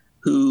faith,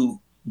 who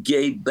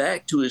gave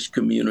back to his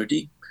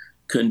community,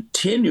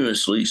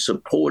 continuously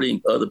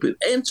supporting other people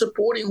and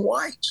supporting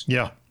whites.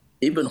 Yeah.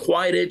 Even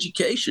white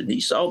education.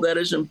 He saw that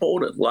as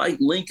important. Like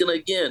Lincoln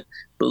again,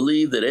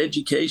 believed that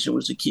education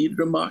was the key to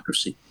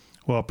democracy.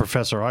 Well,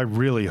 Professor, I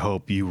really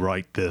hope you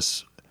write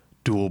this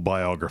dual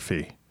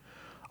biography.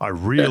 I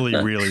really,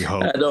 really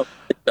hope. I don't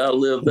think I'll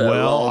live that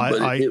long,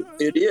 but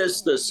it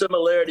is the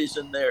similarities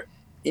in there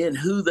in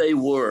who they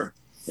were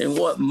and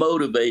what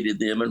motivated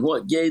them and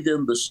what gave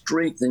them the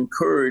strength and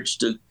courage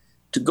to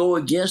go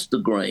against the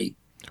grain.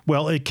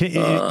 Well,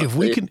 if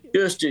we can,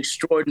 just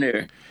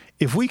extraordinary.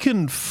 If we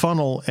can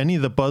funnel any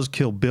of the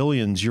Buzzkill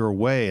billions your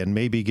way and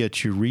maybe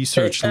get you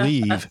research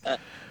leave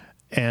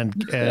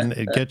and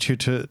get you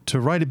to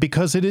write it,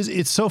 because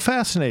it's so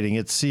fascinating.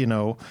 It's,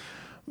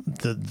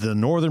 the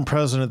northern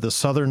president, the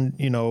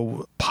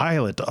southern,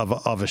 pilot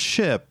of a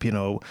ship,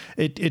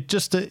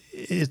 it's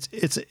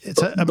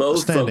both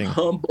outstanding.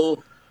 From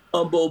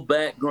humble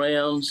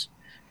backgrounds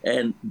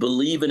and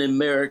believing in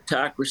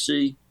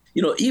meritocracy.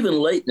 Even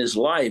late in his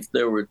life,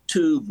 there were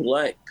two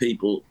black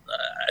people.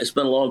 I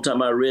spent a long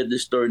time. I read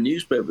this story in the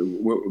newspaper.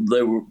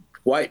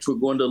 Whites were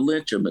going to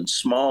lynch him, and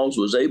Smalls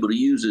was able to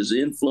use his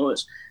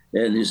influence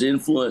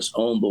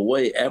on the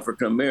way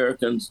African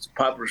Americans,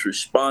 populace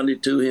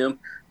responded to him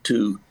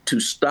to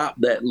stop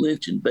that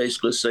lynching.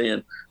 Basically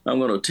saying, "I'm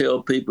going to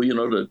tell people,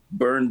 to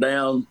burn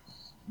down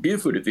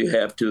Beaufort if you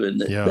have to,"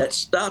 and that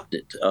stopped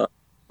it.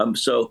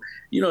 So,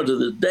 to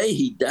the day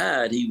he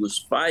died, he was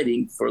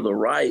fighting for the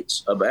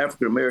rights of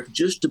African Americans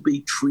just to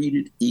be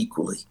treated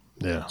equally.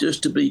 Yeah.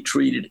 Just to be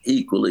treated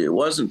equally. It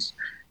wasn't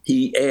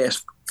he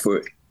asked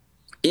for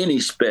any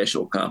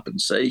special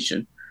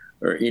compensation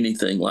or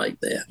anything like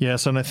that.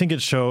 Yes, and I think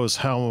it shows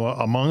how,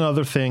 among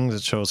other things,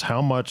 it shows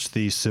how much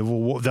the Civil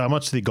War, how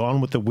much the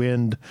Gone with the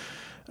Wind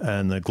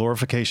and the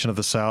glorification of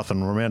the South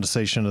and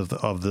romanticization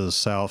of the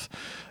South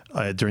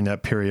during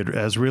that period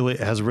has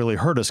really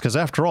hurt us. Because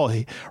after all,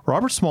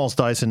 Robert Smalls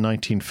dies in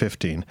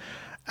 1915.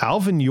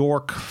 Alvin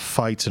York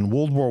fights in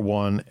World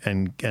War I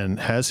and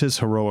has his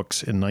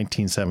heroics in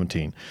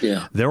 1917.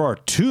 Yeah. There were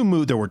two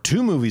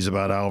movies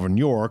about Alvin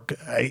York,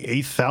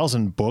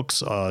 8,000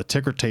 books,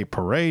 Ticker Tape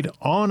Parade,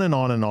 on and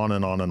on and on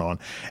and on and on.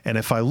 And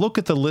if I look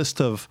at the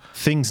list of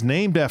things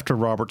named after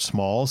Robert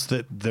Smalls,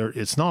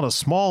 it's not a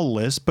small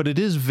list, but it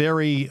is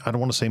very, I don't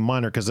want to say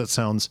minor because that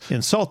sounds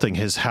insulting.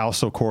 His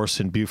house, of course,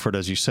 in Beaufort,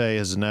 as you say,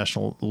 is a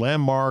national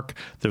landmark.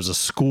 There's a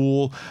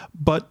school,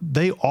 but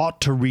they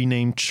ought to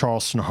rename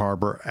Charleston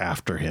Harbor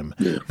after him.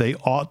 Yeah. They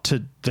ought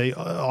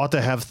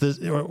to have this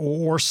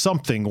or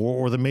something,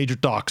 or the major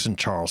docks in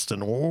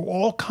Charleston, or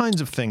all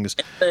kinds of things.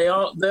 They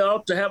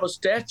ought to have a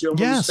statue on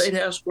the State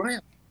House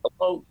ground.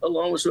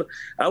 Along with,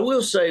 I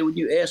will say, when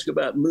you ask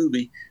about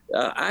movie,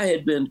 I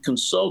had been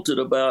consulted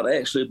about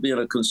actually being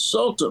a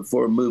consultant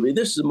for a movie.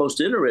 This is the most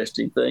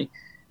interesting thing.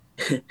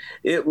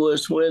 It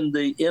was when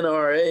the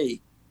NRA,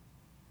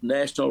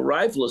 National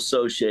Rifle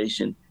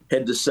Association,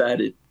 had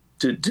decided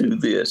to do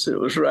this. It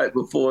was right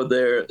before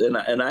there,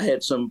 and I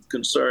had some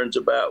concerns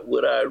about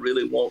would I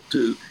really want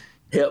to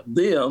help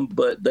them,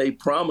 but they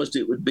promised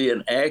it would be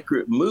an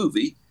accurate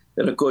movie.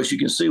 And of course, you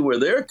can see where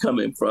they're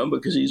coming from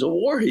because he's a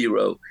war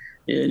hero.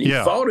 And he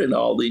fought in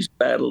all these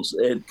battles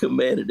and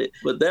commanded it.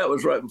 But that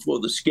was right before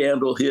the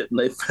scandal hit and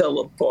they fell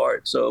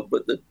apart. So,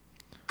 but the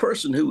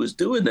person who was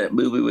doing that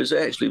movie was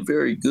actually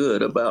very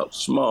good about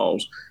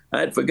Smalls.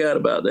 I'd forgot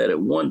about that. At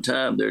one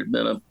time, there'd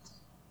been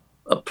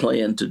a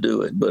plan to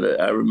do it.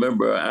 But I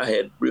remember I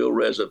had real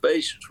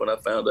reservations when I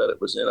found out it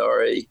was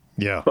NRA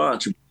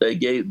sponsored.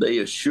 They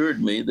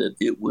assured me that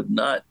it would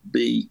not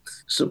be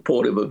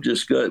supportive of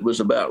just gun. It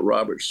was about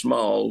Robert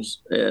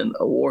Smalls and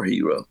a war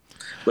hero.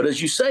 But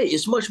as you say,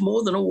 it's much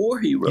more than a war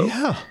hero.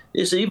 Yeah.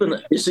 It's even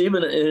an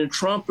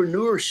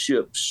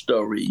entrepreneurship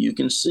story. You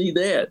can see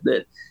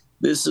that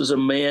this is a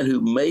man who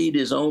made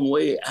his own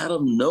way out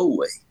of no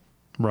way.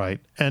 Right.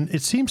 And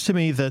it seems to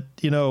me that,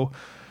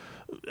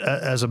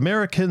 as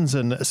Americans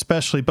and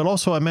especially, but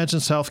also I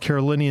imagine South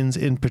Carolinians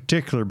in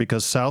particular,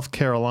 because South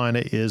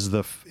Carolina is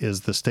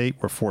the state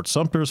where Fort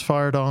Sumter is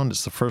fired on.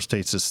 It's the first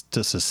state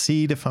to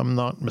secede, if I'm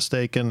not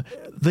mistaken.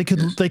 They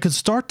could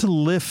start to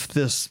lift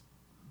this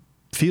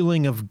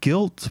feeling of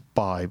guilt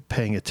by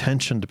paying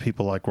attention to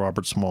people like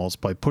Robert Smalls,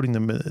 by giving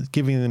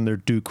them their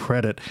due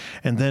credit,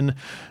 and then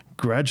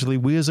gradually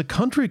we as a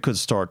country could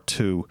start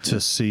to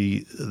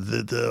see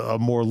a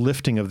more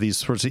lifting of these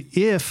sorts of,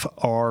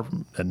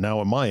 and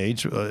now at my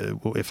age,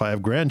 if I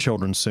have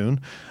grandchildren soon,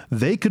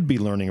 they could be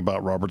learning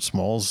about Robert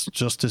Smalls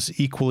just as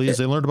equally as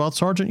they learned about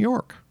Sergeant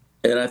York.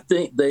 And I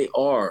think they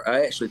are.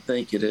 I actually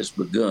think it has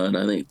begun.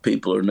 I think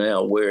people are now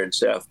aware in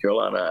South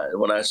Carolina.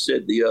 When I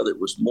said it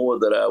was more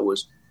that I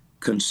was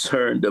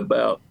concerned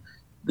about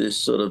this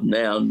sort of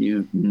now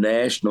new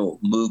national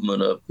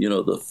movement of,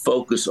 the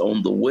focus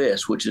on the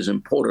West, which is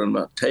important. I'm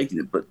not taking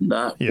it, but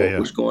not what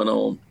was going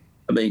on.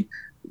 I mean,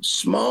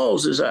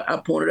 Smalls, as I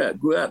pointed out,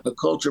 grew out in a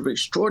culture of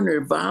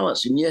extraordinary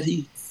violence, and yet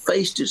he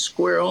faced it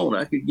square on.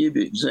 I could give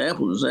you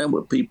examples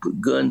where people put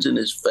guns in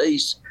his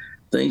face,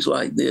 things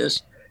like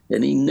this,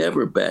 and he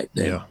never backed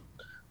down. Yeah.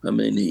 I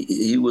mean,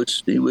 he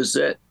was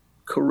that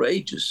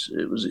courageous.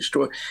 It was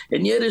extraordinary.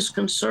 And yet his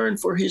concern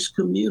for his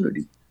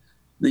community,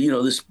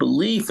 this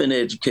belief in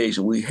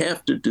education, we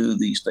have to do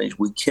these things.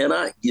 We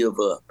cannot give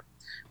up.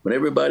 When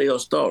everybody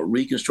else thought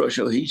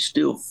Reconstruction, he's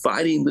still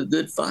fighting the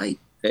good fight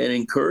and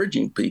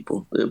encouraging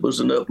people. It was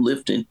an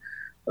uplifting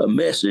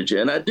message.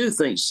 And I do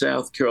think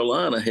South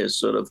Carolina has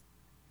sort of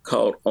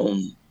caught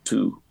on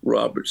to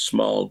Robert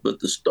Smalls,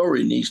 but the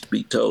story needs to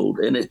be told.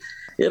 And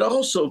it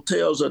also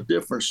tells a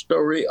different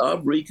story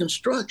of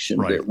Reconstruction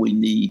that we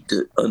need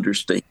to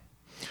understand.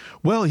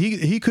 Well,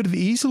 he could have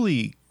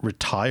easily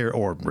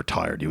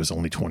retired. He was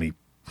only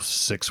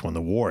 26 when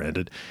the war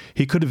ended.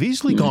 He could have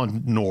easily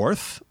gone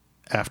north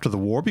after the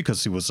war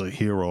because he was a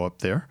hero up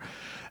there.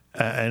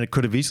 And it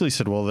could have easily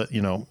said, well,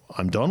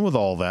 I'm done with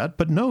all that.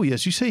 But no,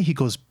 as you say, he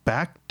goes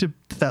back to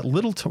that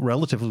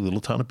relatively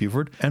little town of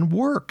Beaufort and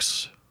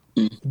works.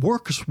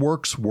 Works.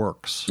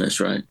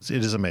 That's right.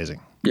 It is amazing.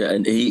 Yeah,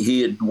 and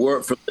he had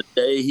worked from the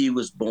day he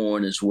was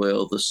born as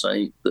well, the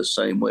same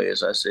way,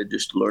 as I said,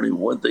 just learning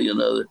one thing or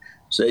another,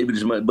 saving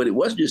his money. But it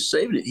wasn't just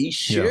saving it; he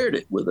shared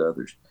it with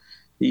others.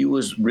 He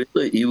was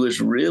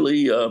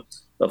really a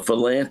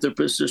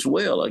philanthropist as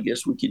well. I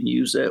guess we can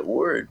use that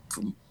word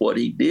from what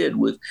he did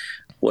with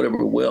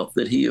whatever wealth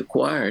that he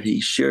acquired. He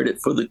shared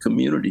it for the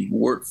community,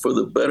 worked for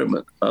the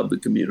betterment of the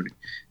community,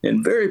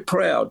 and very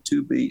proud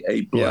to be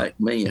a black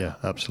man. Yeah,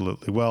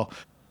 absolutely. Well,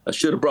 I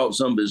should have brought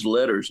some of his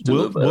letters.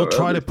 We'll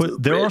try to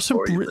put. There are some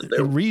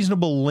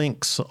reasonable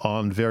links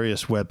on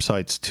various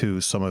websites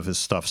to some of his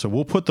stuff, so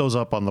we'll put those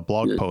up on the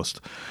blog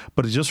post.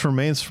 But it just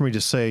remains for me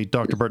to say,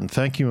 Dr. Burton,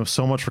 thank you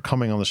so much for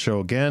coming on the show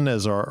again.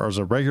 As our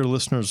regular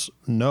listeners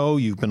know,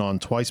 you've been on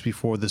twice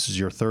before. This is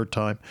your third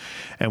time,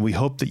 and we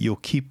hope that you'll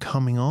keep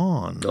coming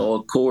on. Oh,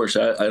 of course,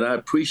 and I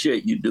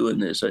appreciate you doing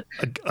this.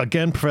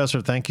 Again, Professor,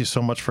 thank you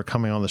so much for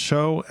coming on the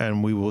show,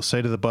 and we will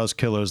say to the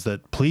Buzzkillers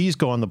that please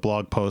go on the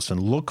blog post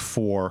and look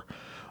for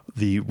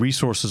the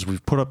resources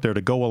we've put up there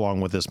to go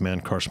along with this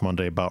Man Crush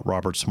Monday about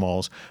Robert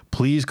Smalls.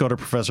 Please go to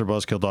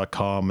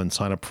ProfessorBuzzkill.com and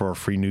sign up for our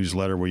free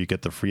newsletter where you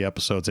get the free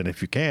episodes. And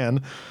if you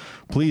can,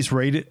 please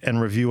rate it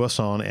and review us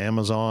on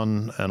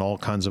Amazon and all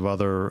kinds of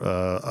other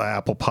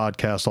Apple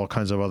Podcasts, all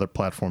kinds of other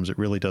platforms. It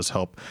really does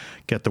help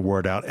get the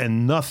word out.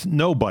 And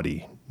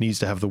nobody needs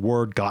to have the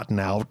word gotten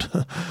out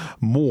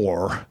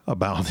more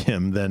about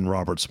him than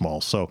Robert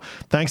Smalls. So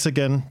thanks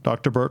again,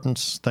 Dr.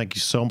 Burtons. Thank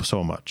you so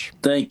much.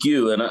 Thank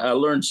you. And I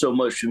learned so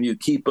much from you.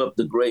 Keep up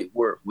the great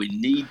work. We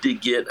need to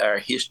get our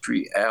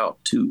history out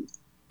to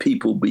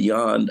people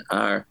beyond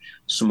our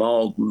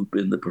small group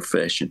in the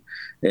profession.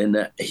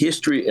 And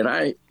history, and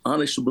I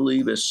honestly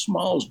believe, as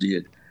Smalls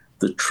did,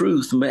 the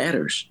truth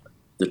matters.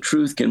 The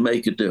truth can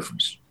make a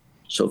difference.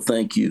 So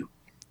thank you.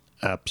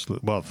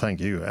 Absolutely. Well, thank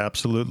you.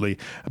 Absolutely.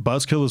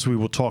 Buzzkillers, we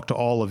will talk to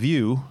all of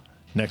you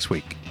next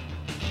week.